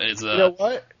show. It's, you know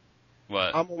what?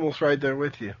 What? I'm almost right there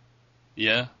with you.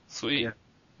 Yeah? Sweet. Yeah.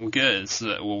 Well, good.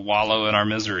 So we'll wallow in our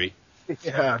misery.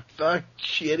 Yeah, fuck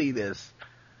shittiness.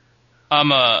 I'm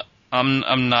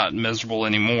not miserable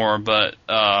anymore, but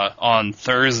on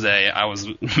Thursday I was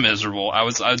miserable.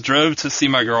 I drove to see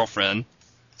my girlfriend,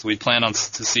 so we planned on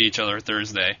to see each other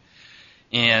Thursday.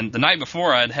 And the night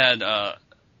before I'd had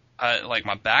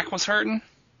my back was hurting,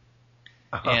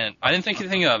 and I didn't think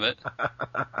anything of it.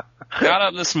 Got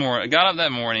up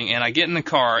that morning, and I get in the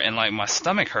car, and like my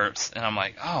stomach hurts, and I'm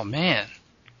like, oh man,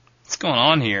 what's going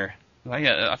on here?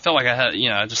 I felt like I had,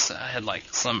 I had like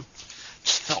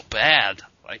just felt bad,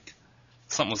 like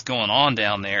something was going on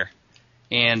down there.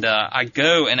 And I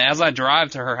go, and as I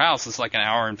drive to her house, it's like an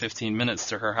hour and 15 minutes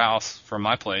to her house from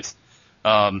my place.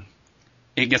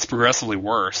 It gets progressively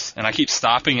worse, and I keep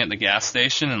stopping at the gas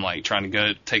station and like trying to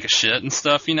go take a shit and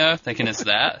stuff, thinking it's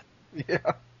that.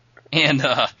 Yeah. And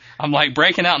I'm like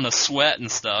breaking out in the sweat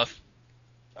and stuff,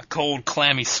 a cold,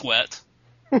 clammy sweat.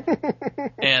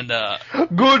 And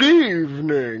good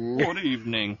evening. Good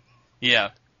evening. Yeah.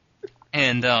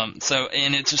 And so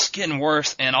it's just getting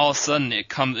worse, and all of a sudden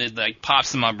it like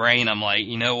pops in my brain. I'm like,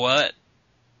 you know what?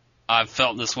 I've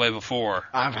felt this way before.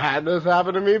 I've had this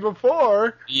happen to me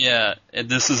before. Yeah,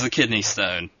 this is a kidney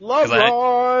stone.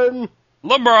 LeBron.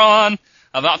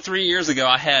 About 3 years ago,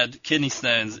 I had kidney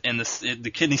stones, and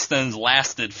the kidney stones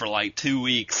lasted for like 2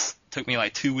 weeks. Took me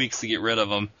like 2 weeks to get rid of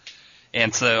them,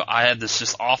 and so I had this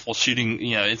just awful shooting.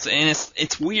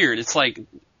 It's weird. It's like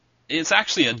it's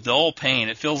actually a dull pain.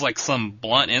 It feels like some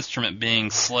blunt instrument being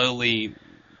slowly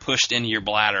pushed into your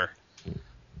bladder.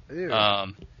 Ew.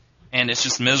 and it's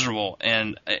just miserable,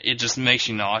 and it just makes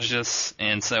you nauseous.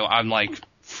 And so I'm like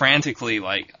frantically,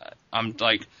 like I'm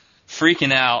like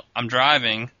freaking out. I'm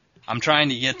driving. I'm trying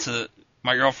to get to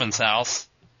my girlfriend's house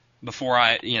before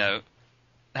I,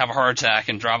 have a heart attack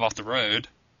and drive off the road.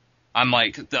 I'm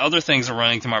like, the other things are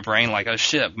running through my brain like, oh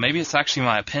shit, maybe it's actually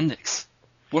my appendix.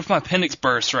 What if my appendix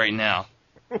bursts right now?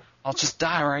 I'll just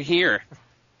die right here.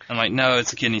 I'm like, no,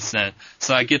 it's a kidney stone.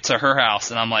 So I get to her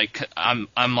house, and I'm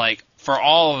like, for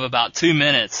all of about 2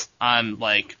 minutes, I'm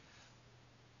like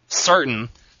certain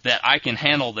that I can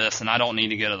handle this and I don't need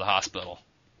to go to the hospital.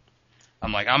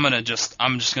 I'm like, I'm just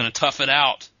gonna tough it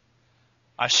out.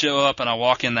 I show up and I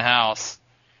walk in the house,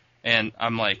 and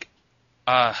I'm like,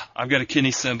 I've got a kidney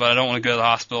stone, but I don't want to go to the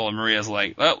hospital. And Maria's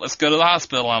like, well, let's go to the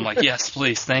hospital. I'm like, yes,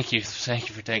 please, thank you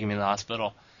for taking me to the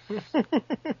hospital.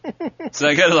 So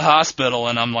I go to the hospital,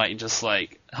 and I'm like, just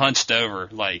like hunched over,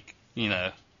 like,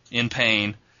 in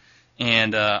pain.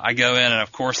 And I go in, and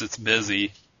of course it's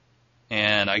busy.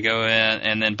 And I go in,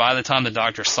 and then by the time the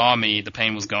doctor saw me, the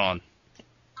pain was gone.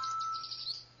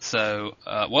 So,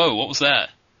 whoa, what was that?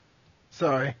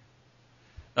 Sorry.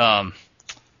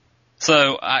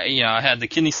 So I had the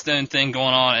kidney stone thing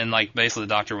going on, and like basically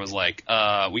the doctor was like,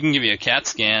 we can give you a CAT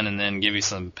scan and then give you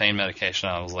some pain medication.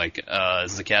 I was like,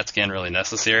 is the CAT scan really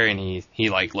necessary? And he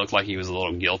like looked like he was a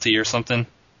little guilty or something,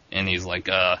 and he's like,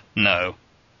 no.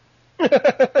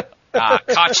 I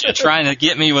caught you trying to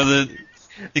get me with a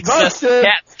excessive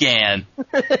CAT scan.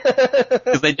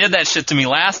 Because they did that shit to me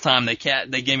last time. They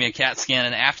gave me a CAT scan,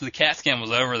 and after the CAT scan was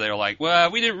over, they were like,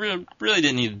 well, we really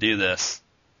didn't need to do this.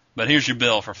 But here's your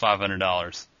bill for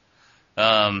 $500.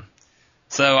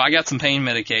 So I got some pain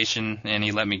medication, and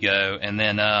he let me go. And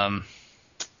then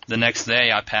the next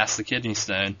day, I passed the kidney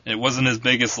stone. It wasn't as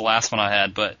big as the last one I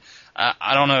had, but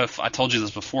I don't know if I told you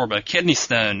this before, but a kidney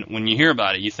stone, when you hear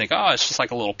about it, you think, oh, it's just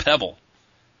like a little pebble.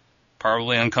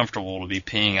 Probably uncomfortable to be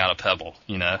peeing out a pebble,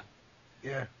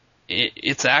 Yeah.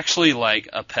 It's actually like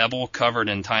a pebble covered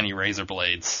in tiny razor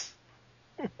blades.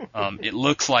 It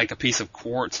looks like a piece of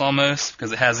quartz almost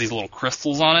because it has these little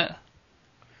crystals on it.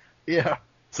 Yeah.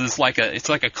 So it's like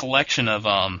a collection of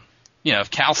of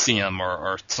calcium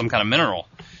or some kind of mineral.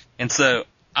 And so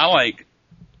I've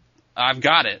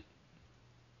got it.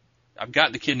 I've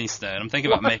got the kidney stone. I'm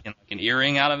thinking about making like an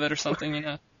earring out of it or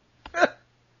something,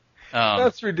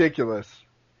 That's ridiculous.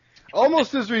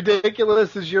 Almost as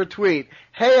ridiculous as your tweet.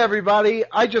 Hey everybody,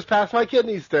 I just passed my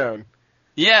kidney stone.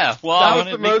 Yeah, well, that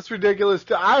was the most ridiculous.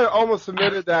 I almost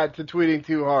submitted that to tweeting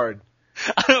too hard.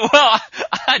 Well,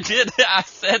 I did. I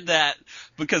said that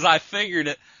because I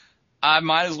figured I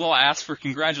might as well ask for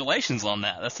congratulations on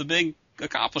that. That's a big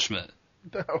accomplishment.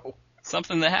 No.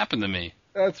 Something that happened to me.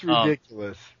 That's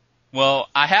ridiculous. Well,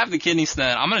 I have the kidney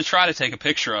stone. I'm going to try to take a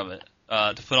picture of it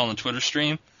to put on the Twitter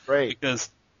stream. Great. Because,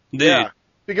 dude. Yeah,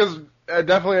 because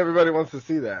definitely everybody wants to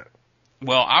see that.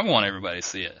 Well, I want everybody to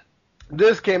see it.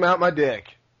 This came out my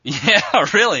dick. Yeah,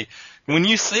 really. When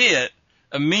you see it,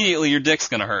 immediately your dick's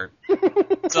gonna hurt.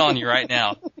 I'm telling you right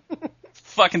now.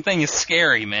 Fucking thing is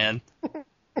scary, man.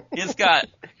 It's got...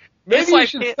 Maybe you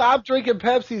should stop drinking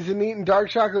Pepsis and eating dark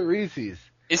chocolate Reese's.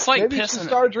 It's like maybe pissing... you should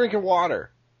start drinking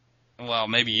water. Well,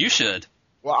 maybe you should.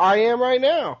 Well, I am right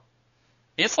now.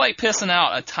 It's like pissing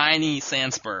out a tiny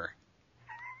sand spur.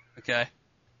 Okay?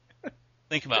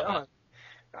 Think about that.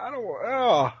 I don't want...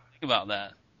 Oh. Think about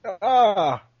that.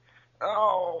 Oh,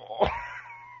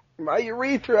 my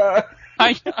urethra.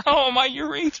 My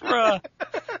urethra.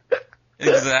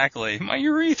 Exactly, my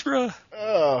urethra.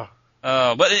 Oh.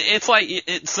 But it's like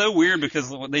it's so weird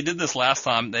because they did this last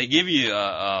time. They give you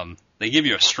a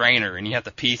strainer, and you have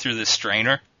to pee through this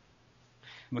strainer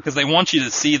because they want you to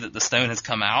see that the stone has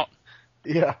come out.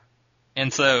 Yeah.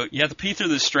 And so you have to pee through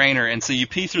the strainer, and so you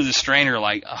pee through the strainer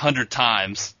like 100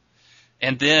 times.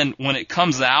 And then when it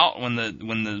comes out, when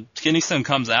the kidney stone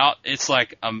comes out, it's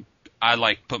like I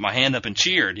like put my hand up and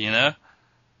cheered,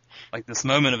 like this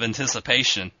moment of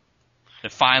anticipation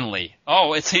that finally,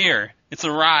 oh, it's here, it's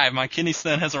arrived, my kidney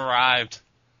stone has arrived.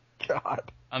 God,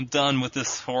 I'm done with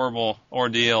this horrible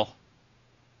ordeal.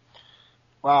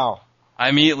 Wow. I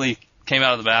immediately came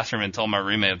out of the bathroom and told my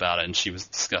roommate about it, and she was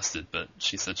disgusted, but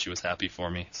she said she was happy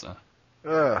for me. So.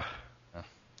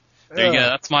 There you go.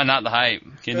 That's my not the hype.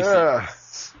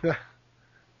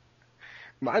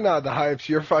 My not the hype's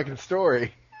your fucking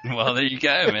story. Well, there you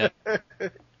go, man.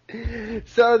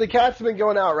 So the cats have been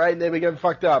going out, right? And they've been getting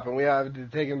fucked up, and we have to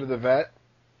take them to the vet.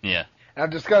 Yeah. And I've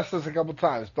discussed this a couple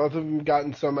times. Both of them have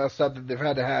gotten so messed up that they've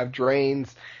had to have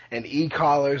drains and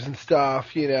e-collars and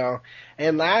stuff,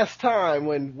 And last time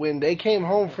when they came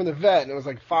home from the vet and it was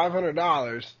like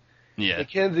 $500, yeah.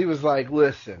 Mackenzie was like,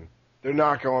 listen, they're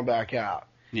not going back out.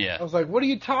 Yeah. I was like, what are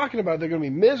you talking about? They're going to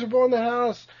be miserable in the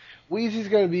house. Wheezy's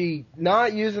going to be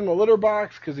not using the litter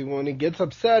box because when he gets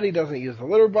upset, he doesn't use the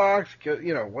litter box,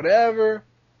 whatever.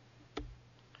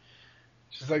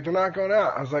 She's like, they're not going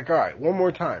out. I was like, all right, one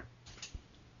more time.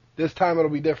 This time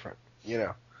it'll be different,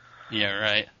 Yeah,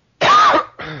 right.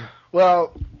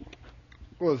 Well,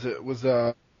 what was it? It was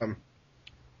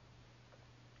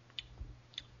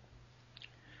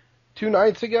 2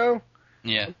 nights ago.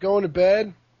 Yeah. I'm going to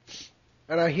bed,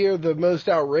 and I hear the most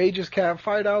outrageous cat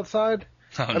fight outside.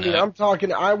 Oh, I mean, I'm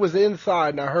talking, I was inside,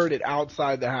 and I heard it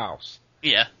outside the house.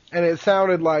 Yeah. And it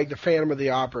sounded like the Phantom of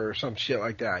the Opera or some shit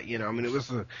like that, I mean,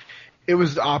 it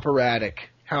was operatic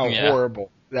how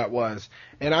horrible that was.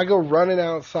 And I go running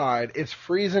outside. It's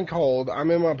freezing cold. I'm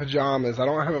in my pajamas. I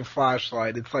don't have a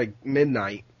flashlight. It's like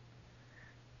midnight.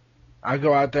 I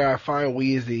go out there. I find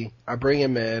Wheezy. I bring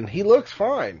him in. He looks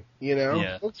fine,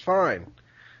 Yeah. Looks fine.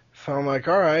 So I'm like,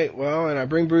 all right, well, and I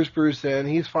bring Bruce in.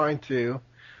 He's fine too.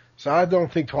 So I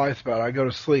don't think twice about it. I go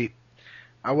to sleep.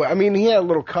 I mean, he had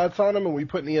little cuts on him, and we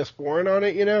put Neosporin on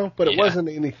it, but it wasn't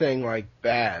anything like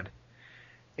bad.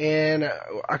 And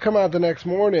I come out the next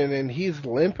morning, and he's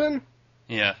limping.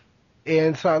 Yeah.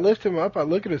 And so I lift him up. I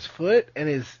look at his foot, and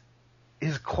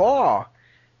his claw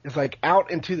is like out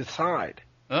into the side.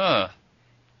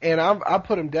 And I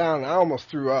put him down, and I almost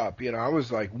threw up. I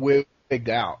was like wigged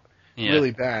out,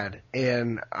 really bad.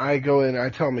 And I go in, I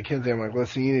tell Mackenzie, I'm like,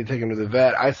 listen, you need to take him to the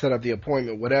vet. I set up the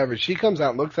appointment, whatever. She comes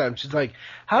out and looks at him. She's like,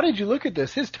 how did you look at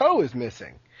this? His toe is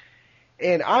missing.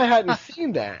 And I hadn't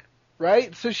seen that.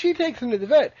 Right? So she takes him to the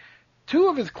vet. 2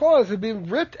 of his claws have been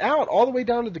ripped out all the way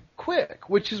down to the quick,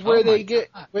 which is where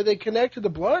where they connect to the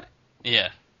blood. Yeah.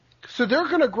 So they're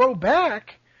going to grow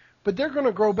back, but they're going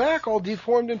to grow back all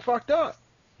deformed and fucked up.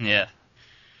 Yeah.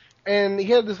 And he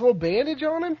had this little bandage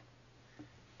on him,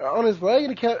 on his leg,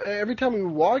 and every time he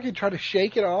would walk, he'd try to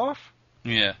shake it off.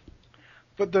 Yeah.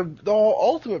 But the whole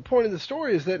ultimate point of the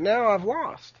story is that now I've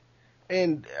lost.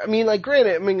 And, I mean, like,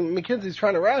 granted, Mackenzie's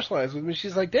trying to rationalize with me.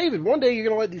 She's like, David, one day you're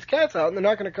going to let these cats out and they're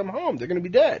not going to come home. They're going to be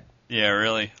dead. Yeah,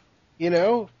 really.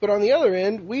 But on the other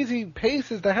end, Wheezy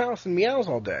paces the house and meows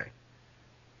all day.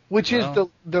 Which is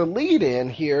the lead-in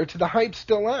here to the hype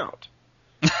still out.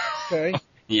 Okay?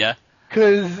 Yeah.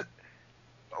 Because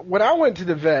when I went to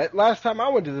the vet, last time I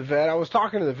went to the vet, I was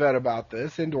talking to the vet about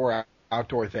this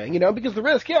indoor-outdoor thing, because the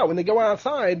risk, when they go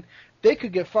outside, they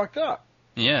could get fucked up.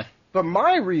 Yeah. But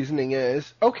my reasoning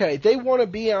is, okay, they want to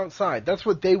be outside. That's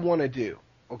what they want to do,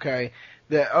 okay?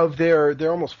 They're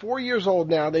almost 4 years old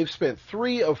now. They've spent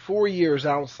 3 of 4 years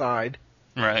outside.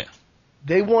 Right.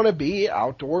 They want to be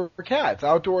outdoor cats,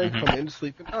 outdoor and come in to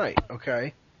sleep at night,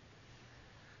 okay?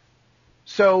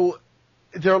 So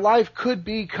their life could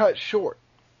be cut short,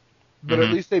 but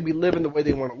at least they'd be living the way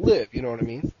they want to live, you know what I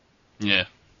mean? Yeah.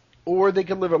 Or they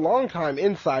could live a long time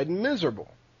inside and miserable.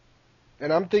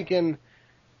 And I'm thinking,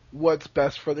 what's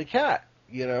best for the cat?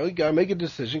 You gotta make a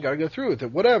decision, gotta go through with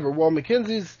it, whatever. Well,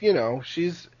 Mackenzie's,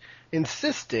 she's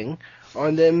insisting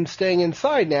on them staying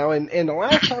inside now, and the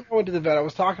last time I went to the vet, I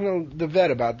was talking to the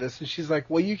vet about this, and she's like,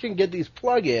 well, you can get these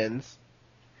plug-ins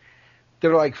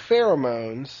that are like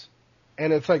pheromones,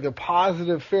 and it's like the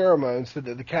positive pheromones so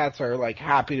that the cats are like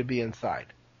happy to be inside.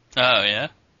 Oh, yeah?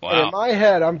 Wow. And in my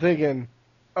head, I'm thinking,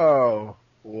 oh,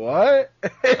 what?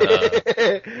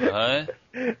 What?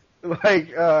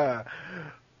 Like,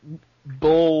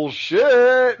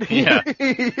 bullshit. Yeah.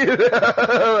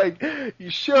 Like,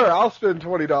 sure, I'll spend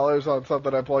 $20 on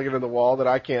something I plug into the wall that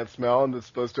I can't smell and that's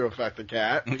supposed to affect the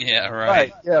cat. Yeah,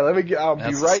 right. Yeah, I'll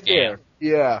That's be right a scam. there.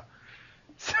 Yeah.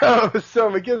 So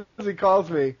Mackenzie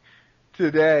calls me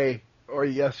today or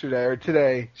yesterday or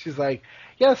today. She's like,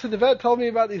 yeah, so the vet told me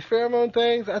about these pheromone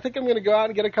things. I think I'm going to go out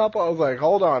and get a couple. I was like,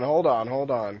 hold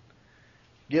on.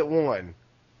 Get one.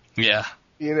 Yeah.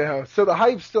 So the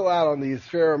hype's still out on these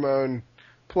pheromone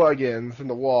plug-ins in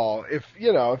the wall. If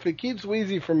it keeps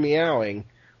Wheezy from meowing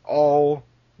all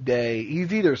day,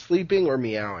 he's either sleeping or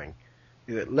meowing.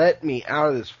 Let me out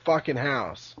of this fucking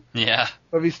house. Yeah.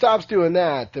 But if he stops doing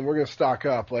that, then we're going to stock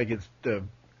up like it's the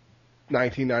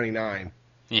 1999.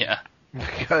 Yeah.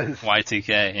 Because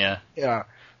Y2K, yeah. Yeah.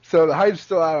 So the hype's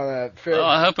still out on that. Oh,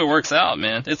 I hope it works out,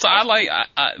 man.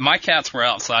 My cats were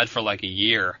outside for like a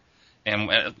year.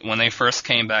 And when they first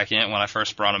came back in, when I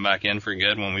first brought them back in for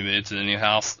good, when we moved to the new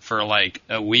house, for like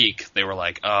a week, they were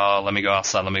like, oh, let me go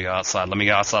outside.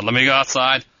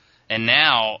 And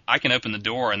now I can open the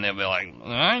door and they'll be like,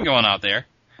 I ain't going out there.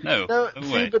 No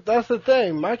see, way. but that's the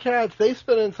thing. My cats, they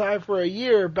spent inside for a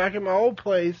year back in my old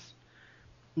place.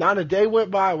 Not a day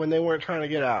went by when they weren't trying to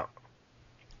get out.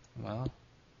 Well,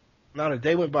 Not a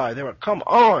day went by. They were, come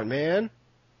on, man.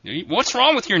 What's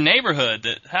wrong with your neighborhood?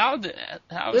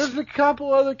 There's a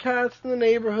couple other cats in the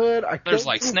neighborhood. There's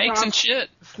like snakes and shit.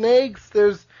 Snakes.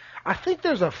 I think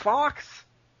there's a fox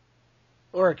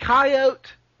or a coyote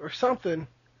or something.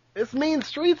 It's mean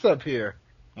streets up here.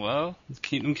 Well,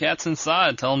 keep them cats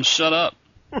inside. Tell them to shut up.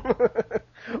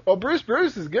 Well,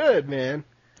 Bruce is good, man.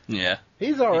 Yeah.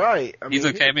 He's all right. He's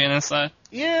okay being inside?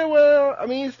 Yeah, well, I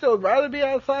mean, he'd still rather be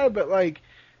outside, but, like,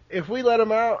 if we let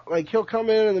him out, like, he'll come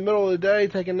in the middle of the day,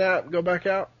 take a nap, go back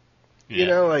out. Yeah. You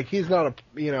know, like, he's not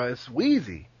it's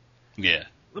wheezy. Yeah.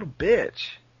 Little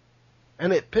bitch.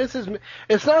 And it pisses me.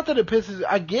 It's not that it pisses,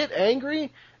 I get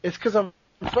angry. It's because I'm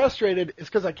frustrated. It's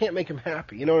because I can't make him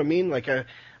happy. You know what I mean? Like,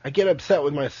 I get upset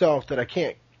with myself that I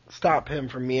can't stop him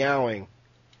from meowing.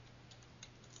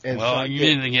 And well, so you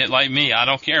need to get like me. I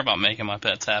don't care about making my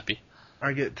pets happy.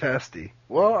 I get testy.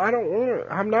 Well, I don't want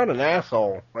to. I'm not an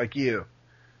asshole like you.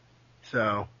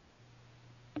 So,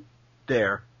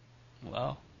 there.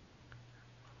 Well.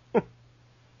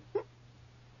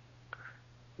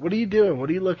 What are you doing? What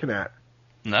are you looking at?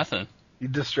 Nothing. You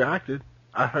distracted.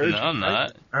 I heard you. No, I'm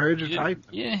not. I heard you typing.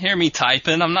 You didn't hear me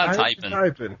typing. I'm not typing.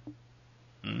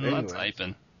 I'm not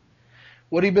typing.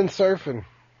 What have you been surfing?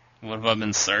 What have I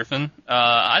been surfing?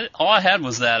 All I had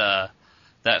was that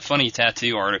funny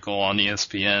tattoo article on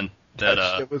ESPN.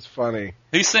 That shit was funny.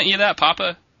 Who sent you that,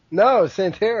 Papa? No,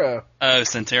 Santero. Oh,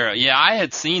 Santero. Yeah, I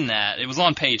had seen that. It was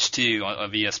on page 2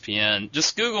 of ESPN.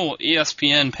 Just Google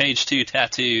ESPN page 2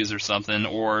 tattoos or something,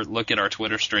 or look at our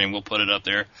Twitter stream. We'll put it up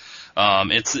there.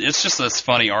 It's just this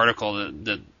funny article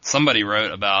that somebody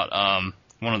wrote about.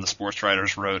 One of the sports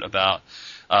writers wrote about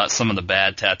some of the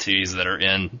bad tattoos that are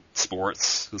in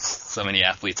sports. So many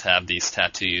athletes have these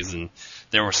tattoos, and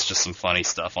there was just some funny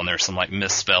stuff on there. Some like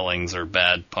misspellings or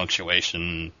bad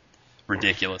punctuation.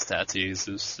 Ridiculous tattoos.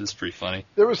 It was pretty funny.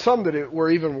 There was some that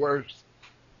were even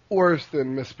worse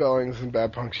than misspellings and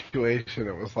bad punctuation.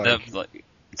 It was like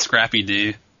Scrappy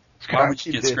Doo. Why would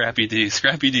you get Scrappy Doo?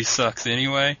 Scrappy Doo sucks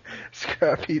anyway.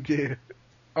 Scrappy Doo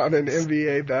on an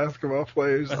NBA basketball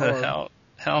player's arm.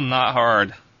 Hell, not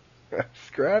hard.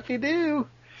 Scrappy Doo.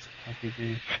 Scrappy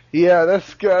Doo. Yeah,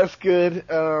 that's good.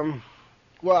 Well,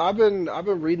 I've been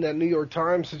reading that New York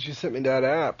Times since you sent me that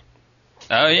app.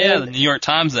 Oh yeah, the New York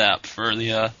Times app for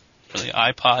the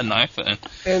iPod and iPhone.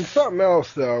 And something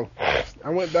else though, I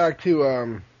went back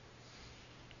to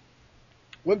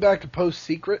Post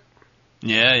Secret.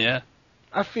 Yeah.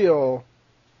 I feel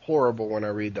horrible when I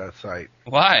read that site.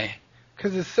 Why?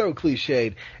 Because it's so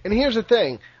cliched. And here's the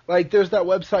thing, like there's that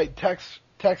website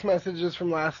text messages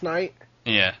from last night.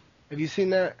 Yeah. Have you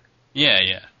seen that? Yeah.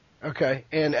 Okay,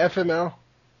 and FML.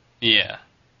 Yeah.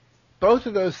 Both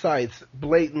of those sites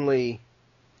blatantly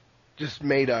just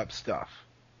made up stuff.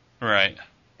 Right.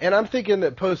 And I'm thinking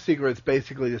that Post Secret's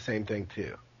basically the same thing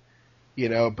too. You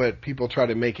know, but people try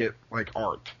to make it like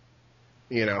art.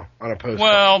 You know, on a post.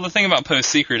 Well, the thing about Post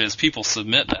Secret is people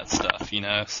submit that stuff, you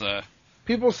know, so.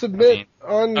 People submit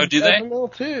on do they?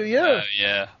 FML too, yeah.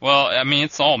 Yeah. Well, I mean,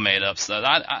 it's all made up stuff.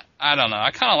 I don't know.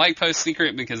 I kind of like Post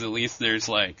Secret because at least there's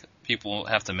like, people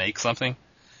have to make something.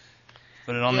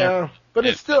 Put it on there. Yeah, but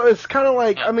it's kind of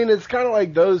like, I mean, it's kind of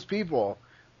like those people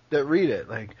that read it.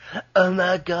 Like, oh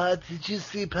my God, did you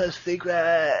see Post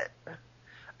Secret?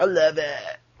 I love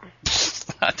it.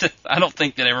 I don't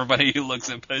think that everybody who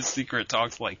looks at Post Secret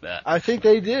talks like that. I think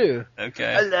they do.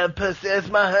 Okay. I love Post Secret. It's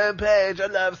my homepage. I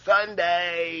love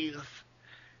Sundays.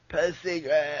 Post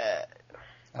Secret.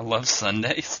 I love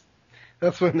Sundays.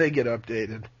 That's when they get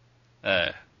updated.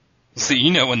 See,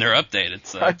 you know when they're updated.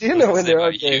 So I do know when they're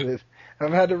updated.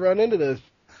 I've had to run into those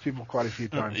people quite a few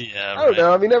times. Yeah, I don't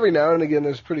know. I mean, every now and again,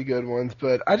 there's pretty good ones,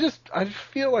 but I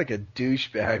feel like a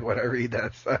douchebag when I read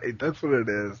that site. That's what it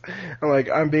is. I'm like,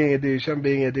 I'm being a douche. I'm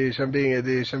being a douche. I'm being a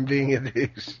douche. I'm being a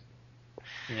douche.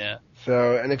 Yeah.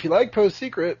 So, and if you like Post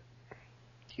Secret,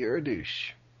 you're a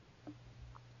douche.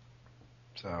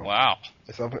 So. Wow.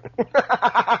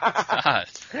 God,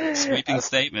 sweeping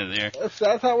statement there.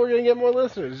 That's how we're gonna get more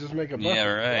listeners. Just make a bunch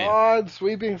of broad,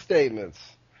 sweeping statements.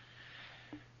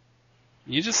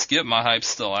 You just skipped my hype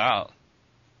still out.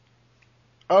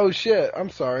 Oh shit! I'm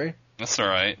sorry. That's all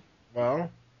right.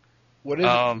 Well, what is it,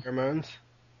 hormones?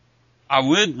 I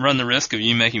would run the risk of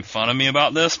you making fun of me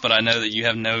about this, but I know that you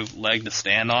have no leg to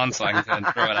stand on, so I can go ahead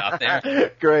and throw it out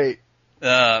there. Great.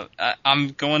 I'm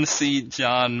going to see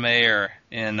John Mayer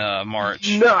in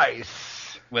March.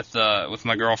 Nice. With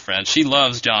my girlfriend. She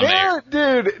loves John Mayer.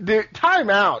 Dude, time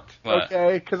out. What?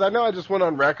 Okay? Because I know I just went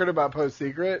on record about Post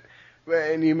Secret,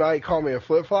 and you might call me a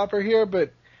flip-flopper here,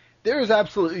 but there is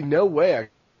absolutely no way I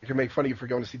can make fun of you for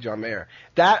going to see John Mayer.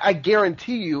 That, I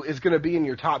guarantee you, is going to be in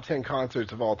your top 10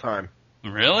 concerts of all time.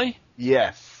 Really?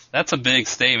 Yes. That's a big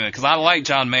statement, because I like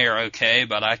John Mayer okay,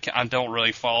 but I don't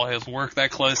really follow his work that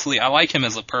closely. I like him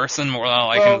as a person more than I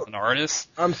like him as an artist.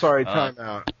 I'm sorry, time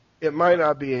out. It might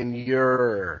not be in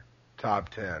your top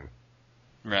 10.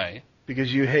 Right.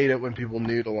 Because you hate it when people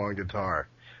noodle on guitar.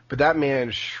 But that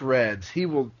man shreds. He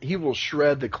will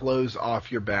shred the clothes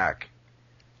off your back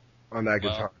on that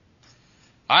guitar.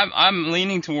 I'm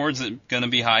leaning towards it going to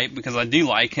be hype because I do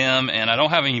like him, and I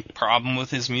don't have any problem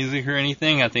with his music or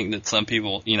anything. I think that some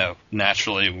people,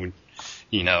 naturally would,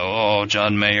 oh,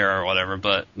 John Mayer or whatever,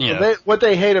 but, what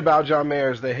they hate about John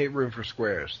Mayer is they hate Room for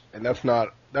Squares, and that's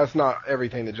not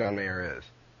everything that John Mayer is.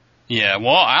 Yeah,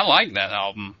 well, I like that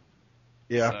album.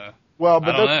 Yeah. So, well,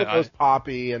 but that's the most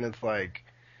poppy, and it's like,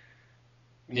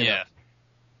 Yeah.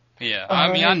 Yeah,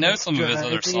 I mean, I know some of his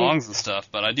other songs and stuff,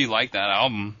 but I do like that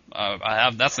album.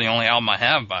 That's the only album I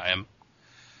have by him.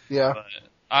 Yeah.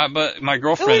 But my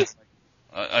girlfriend,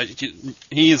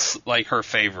 he's like her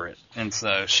favorite, and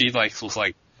so she was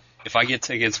like, if I get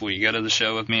tickets, will you go to the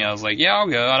show with me? I was like, yeah, I'll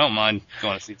go. I don't mind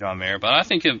going to see John Mayer, but I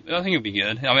think it'd be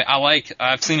good. I mean,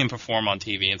 I've seen him perform on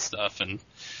TV and stuff, and it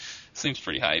seems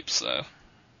pretty hype. So.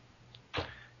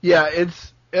 Yeah,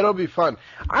 it'll be fun.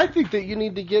 I think that you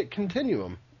need to get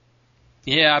Continuum.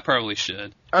 Yeah, I probably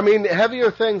should. I mean, Heavier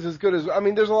Things is good as. I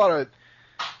mean, there's a lot of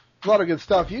good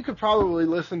stuff. You could probably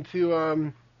listen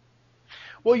to.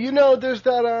 There's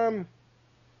that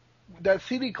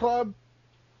CD club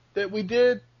that we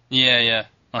did. Yeah.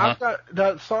 I've got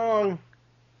that song,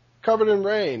 Covered in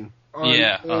Rain, on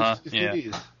those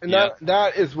CDs, and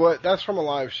that's from a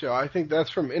live show. I think that's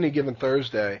from Any Given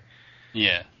Thursday.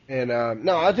 Yeah. And,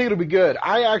 no, I think it'll be good.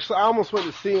 I almost went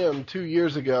to see him 2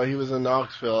 years ago. He was in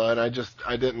Knoxville, and it just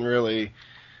didn't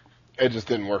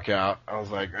work out. I was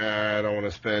like, I don't want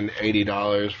to spend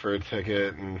 $80 for a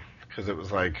ticket, and because it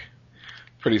was like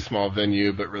pretty small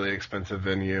venue, but really expensive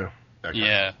venue.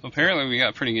 Yeah, apparently we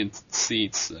got pretty good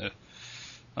seats. So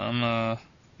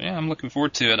I'm looking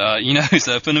forward to it. You know who's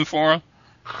opening for him?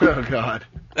 Oh, God.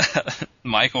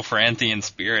 Michael Franti and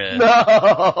Spirit.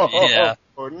 No! Yeah.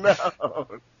 No.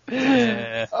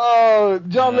 Yeah. Oh,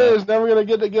 John Mayer's never going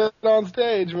to get on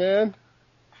stage, man.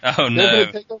 Oh, no. They're going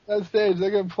to take up that stage.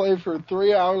 They're going to play for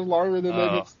 3 hours longer than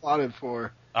they've been slotted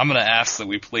for. I'm going to ask that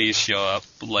we please show up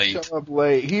late. Show up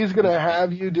late. He's going to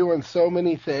have you doing so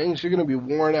many things, you're going to be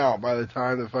worn out by the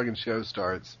time the fucking show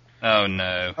starts. Oh,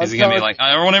 no. Is he going to be like,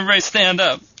 I want everybody to stand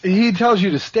up? He tells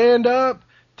you to stand up,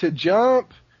 to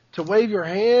jump, to wave your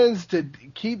hands, to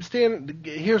keep standing, to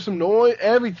hear some noise,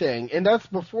 everything. And that's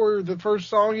before the first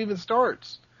song even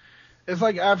starts. It's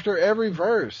like after every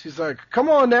verse. He's like, come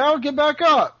on now, get back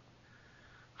up.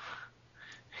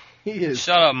 He is.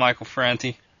 Shut up, Michael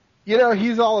Franti.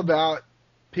 He's all about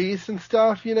peace and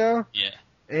stuff, Yeah.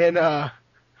 And,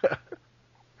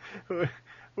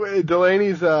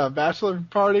 Delaney's bachelor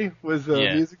party was a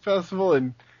music festival,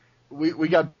 and we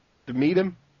got to meet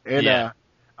him. And,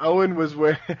 Owen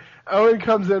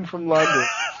comes in from London.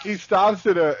 He stops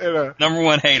at a number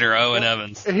one hater, Owen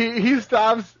Evans. He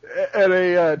stops at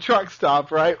a truck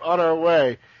stop right on our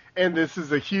way, and this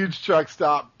is a huge truck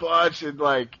stop, bunch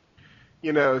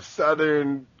of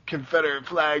Southern Confederate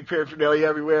flag paraphernalia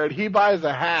everywhere. And he buys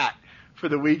a hat for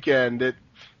the weekend that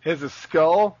has a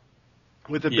skull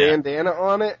with a bandana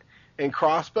on it and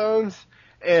crossbones,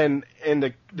 and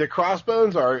the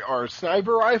crossbones are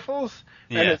sniper rifles.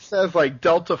 And it says, like,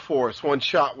 Delta Force, 1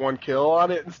 shot, 1 kill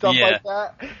on it and stuff like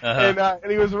that. Uh-huh. And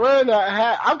he was wearing that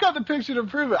hat. I've got the picture to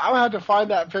prove it. I'll have to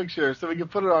find that picture so we can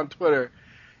put it on Twitter.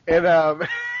 And and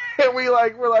we're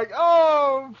like,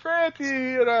 oh,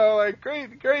 Franti,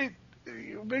 great,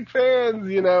 big fans,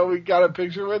 we got a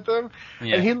picture with him.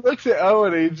 Yeah. And he looks at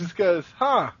Owen and he just goes,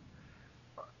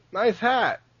 nice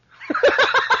hat.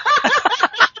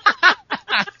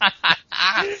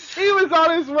 He was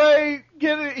on his way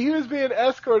he was being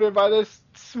escorted by this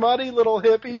smutty little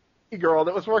hippie girl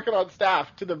that was working on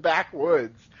staff to the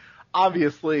backwoods,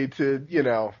 obviously to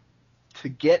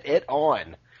get it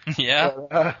on. Yeah.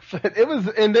 But it was,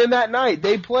 and then that night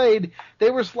they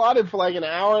were slotted for like an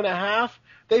hour and a half.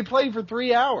 They played for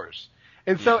 3 hours.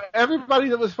 And so everybody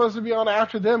that was supposed to be on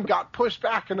after them got pushed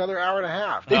back another hour and a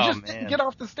half. They didn't get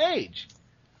off the stage.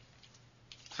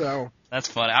 So. That's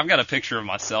funny. I've got a picture of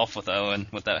myself with Owen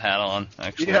with that hat on,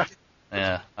 actually.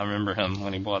 Yeah, I remember him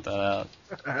when he bought that out.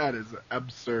 That is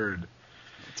absurd.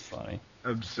 That's funny.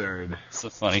 Absurd. It's a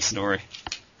funny story.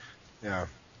 Yeah.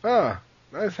 Oh,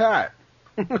 nice hat.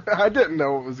 I didn't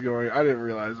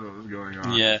realize what was going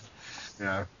on. Yeah.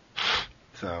 Yeah.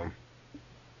 So,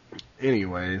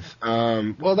 anyways,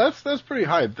 well, that's pretty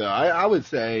hype, though. I would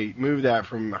say move that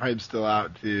from hype still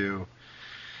out to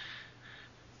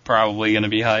probably going to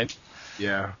be hype.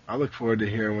 Yeah, I look forward to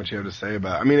hearing what you have to say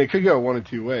about it. I mean, it could go one of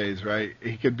two ways, right?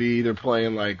 He could be either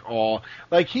playing like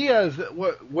he has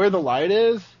Where the Light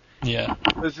Is. Yeah.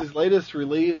 Was his latest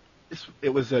release. It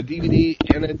was a DVD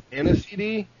and a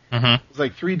CD. Mm-hmm. It was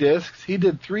like 3 discs. He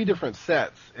did 3 different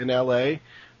sets in L.A.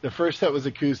 The first set was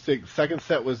acoustic. Second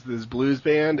set was this blues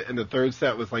band, and the third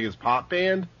set was like his pop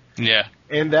band. Yeah.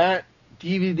 And that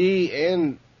DVD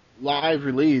and live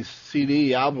release,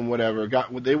 CD, album, whatever,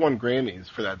 they won Grammys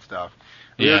for that stuff.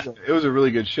 Yeah. It was a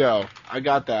really good show. I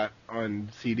got that on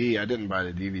CD. I didn't buy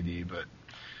the DVD, but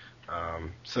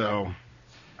so.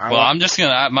 I'm just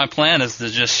gonna. My plan is to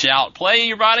just shout, "Play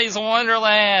Your Body is a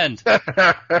Wonderland!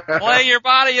 Play Your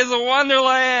Body is a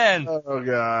Wonderland! Oh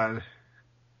God!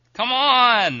 Come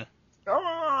on! Come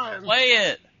on! Play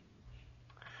it!"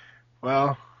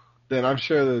 Well, then I'm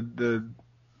sure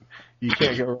you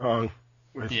can't go wrong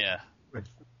with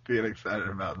being excited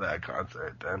about that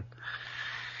concert. Then,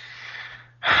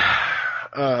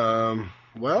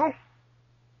 well,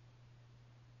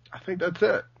 I think that's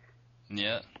it.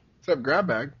 Yeah. Except grab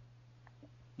bag.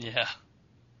 Yeah.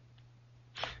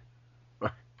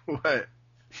 What?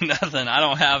 Nothing. I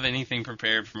don't have anything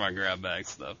prepared for my grab bag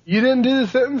stuff. You didn't do the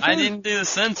sentences? I didn't do the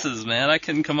sentences, man. I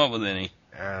couldn't come up with any.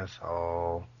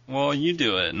 Asshole. Well, you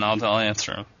do it, and I'll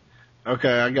answer them.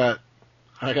 Okay, I got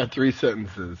 3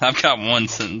 sentences. I've got 1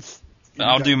 sentence.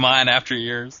 I'll do mine after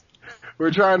yours. We're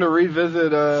trying to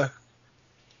revisit the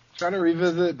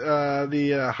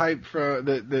hype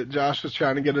that Josh was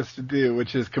trying to get us to do,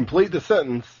 which is complete the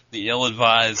sentence. The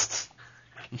ill-advised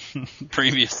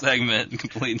previous segment,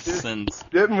 complete the sentence.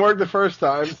 Didn't work the first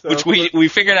time. So which we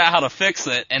figured out how to fix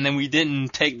it, and then we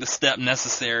didn't take the step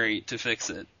necessary to fix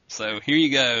it. So here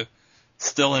you go,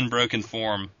 still in broken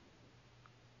form.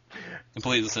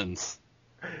 Complete the sentence.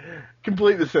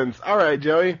 Complete the sentence. All right,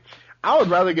 Joey. I would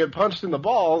rather get punched in the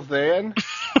balls than...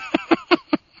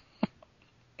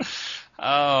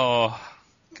 Oh,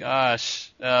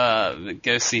 gosh.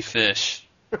 Go see Fish.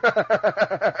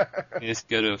 Just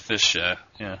go to a Fish show,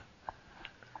 yeah.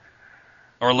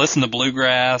 Or listen to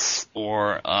Bluegrass,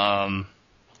 or,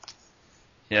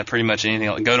 pretty much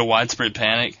anything. Go to Widespread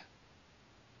Panic.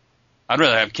 I'd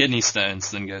rather have kidney stones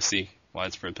than go see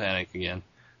Widespread Panic again.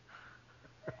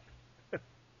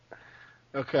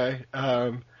 Okay.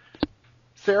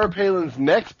 Sarah Palin's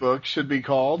next book should be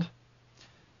called...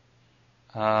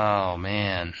 Oh,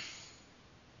 man.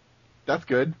 That's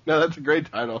good. No, that's a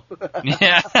great title.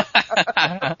 Yeah.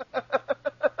 Yeah.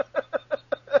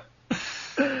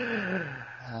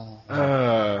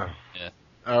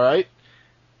 All right.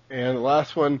 And the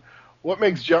last one. What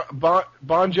makes Bon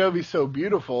Jovi so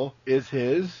beautiful is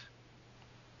his...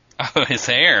 Oh, his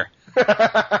hair.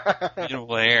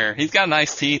 Beautiful hair. He's got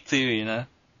nice teeth, too, you know?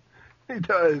 He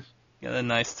does. Got the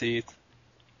nice teeth.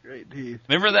 Great teeth.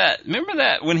 Remember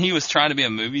that when he was trying to be a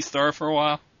movie star for a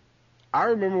while? I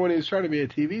remember when he was trying to be a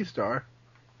TV star.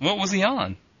 What was he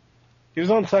on? He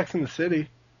was on Sex and the City.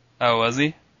 Oh, was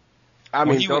he? I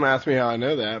mean, don't ask me how I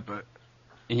know that, but...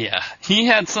 Yeah. He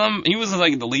was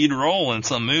like the lead role in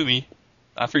some movie.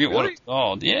 I forget what it's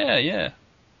called. Yeah.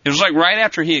 It was like right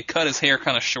after he had cut his hair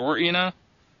kind of short, you know?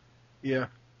 Yeah.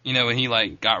 You know, when he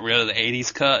like got rid of the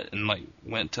 80s cut and like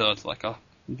went to like a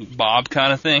bob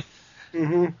kind of thing.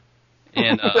 Mm-hmm.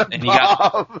 And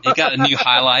he got new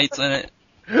highlights in it.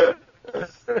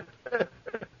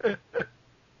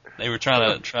 They were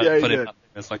trying to put it out there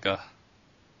as like a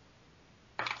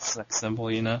sex symbol,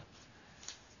 you know.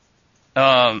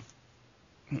 All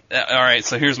right,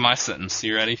 so here's my sentence.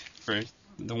 You ready for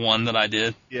the one that I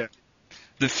did? Yeah.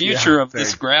 The future of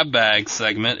this grab bag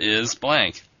segment is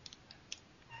blank.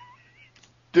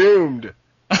 Doomed.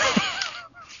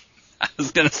 I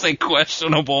was gonna say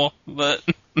questionable, but.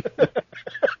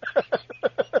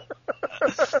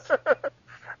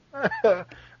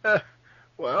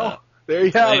 Well, there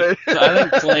you have it. I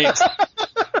think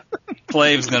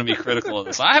Clave's going to be critical of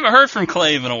this. I haven't heard from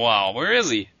Clave in a while. Where is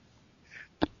he?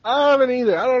 I haven't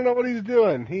either. I don't know what he's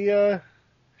doing. I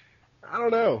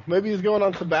don't know. Maybe he's going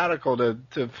on sabbatical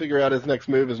to figure out his next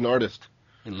move as an artist.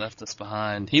 He left us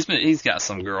behind. He's got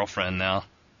some girlfriend now.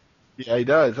 Yeah, he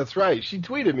does. That's right. She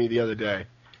tweeted me the other day.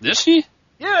 Did she?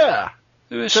 Yeah.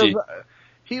 Who is she?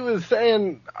 He was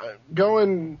saying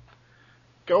going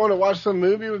to watch some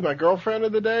movie with my girlfriend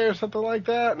of the day or something like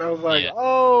that, and I was like,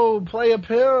 oh, play a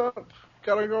pimp.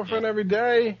 Got a girlfriend every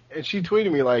day. And she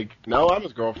tweeted me like, no, I'm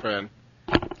his girlfriend.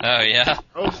 Oh, yeah?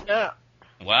 Oh, snap.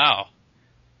 Wow.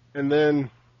 And then,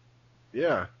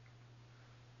 yeah.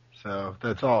 So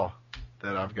that's all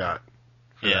that I've got.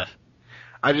 Yeah.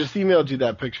 I just emailed you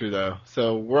that picture, though.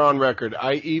 So we're on record.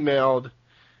 I emailed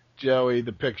Joey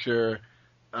the picture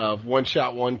of One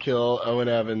Shot, One Kill, Owen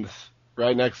Evans,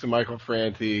 right next to Michael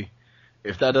Franti.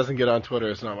 If that doesn't get on Twitter,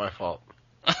 it's not my fault.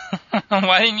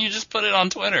 Why didn't you just put it on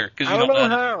Twitter? 'Cause you I don't know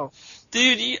how.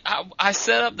 Dude, I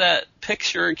set up that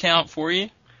picture account for you.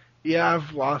 Yeah,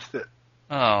 I've lost it.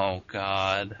 Oh,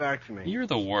 God. Back to me. You're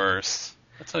the worst.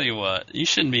 I'll tell you what. You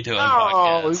shouldn't be doing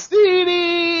Oh, podcasts.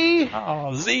 ZD!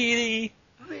 Oh, ZD.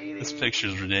 This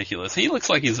picture's ridiculous. He looks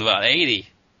like he's about 80.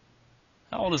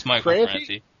 How old is Michael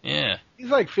Franti? Yeah. He's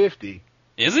like 50.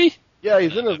 Is he? Yeah,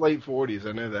 he's in his late 40s.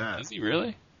 I know that. Is he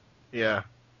really? Yeah.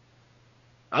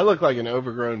 I look like an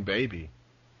overgrown baby.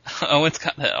 Oh, it's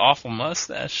got that awful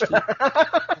mustache, too.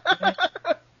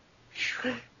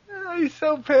 Oh, he's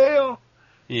so pale.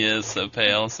 He is so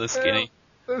pale and so skinny.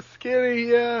 So skinny,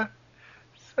 yeah.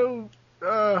 So,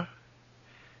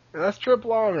 that's Trip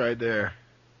Long right there.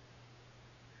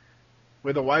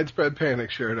 With a widespread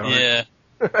panic shirt on. Yeah.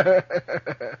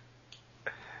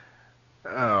 Oh,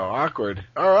 awkward.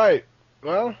 All right.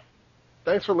 Well,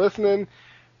 thanks for listening.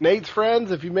 Nate's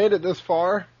friends, if you made it this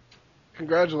far,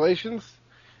 congratulations.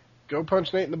 Go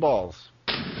punch Nate in the balls.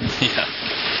 Yeah.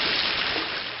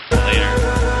 Later.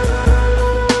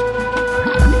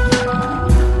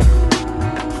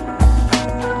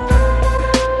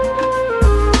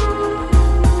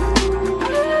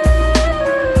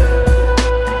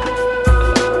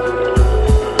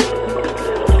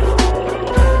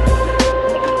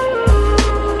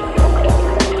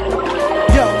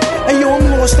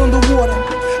 Underwater,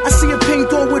 I see a pink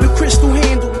door with a crystal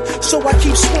handle, so I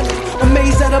keep swimming,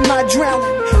 amazed that I'm not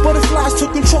drowning. Butterflies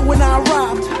took control when I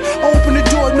arrived. I opened the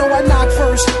door, no, I knocked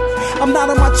first. I'm not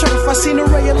on my turf, I seen a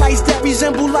ray of lights that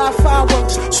resemble live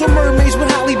fireworks. So mermaids with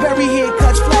Halle Berry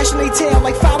haircuts, flashing their tail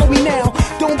like follow me now.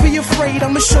 Don't be afraid,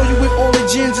 I'ma show you where all the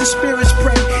jinns and spirits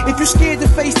pray. If you're scared to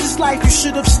face this life, you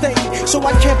should have stayed. So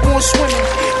I kept on swimming,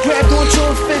 grabbed onto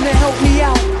a fin to help me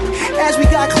out. As we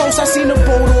got close, I seen the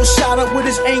boat all shot up with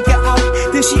his anchor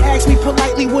out. Then she asked me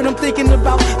politely what I'm thinking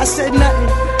about. I said nothing.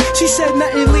 She said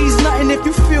nothing leaves nothing. If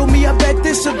you feel me, I bet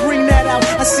this'll bring that out.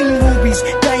 I seen rubies,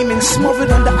 diamonds,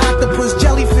 smothered under octopus,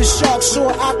 jellyfish, sharks,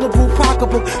 saw octopus,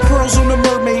 pocketbook, pearls on the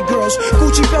mermaid girls,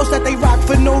 Gucci belts that they rock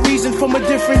for no reason from a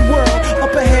different world.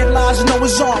 Up ahead lies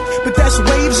Noah's Ark, but that's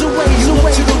waves away. You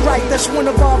look to the right, that's one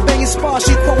of our banging spots.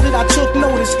 She quoted, I took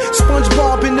notice.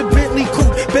 SpongeBob in the Bentley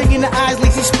coupe, banging the eyes,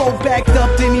 he spoke backed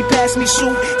up, then he passed me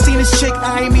suit. Seen his chick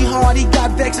eyeing me hard, he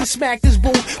got vexed and smacked his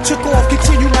boot. Took off,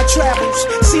 continued my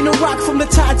travels. Seen a rock from the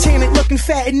Titanic, looking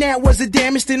fat and that was the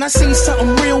damage. Then I seen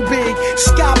something real big,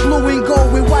 sky blue and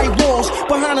gold with white walls,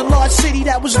 behind a large city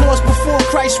that was lost before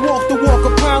Christ walked the walk.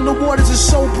 Upon the waters is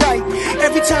so bright.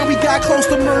 Every time we got close,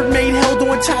 the mermaid held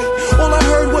on tight. All I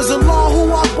heard was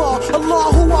Allahu Akbar,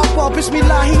 Allahu Akbar,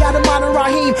 Bismillahi Adamana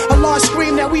Rahim. A large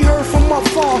scream that we heard from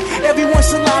afar. Everyone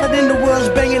saluted in the world's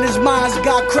banging, his minds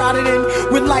got crowded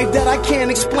in with life that I can't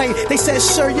explain. They said,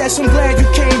 sir, yes, I'm glad you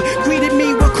came. Greeted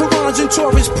me with Qurans and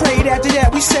Torahs, prayed. After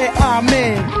that, we said,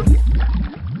 amen.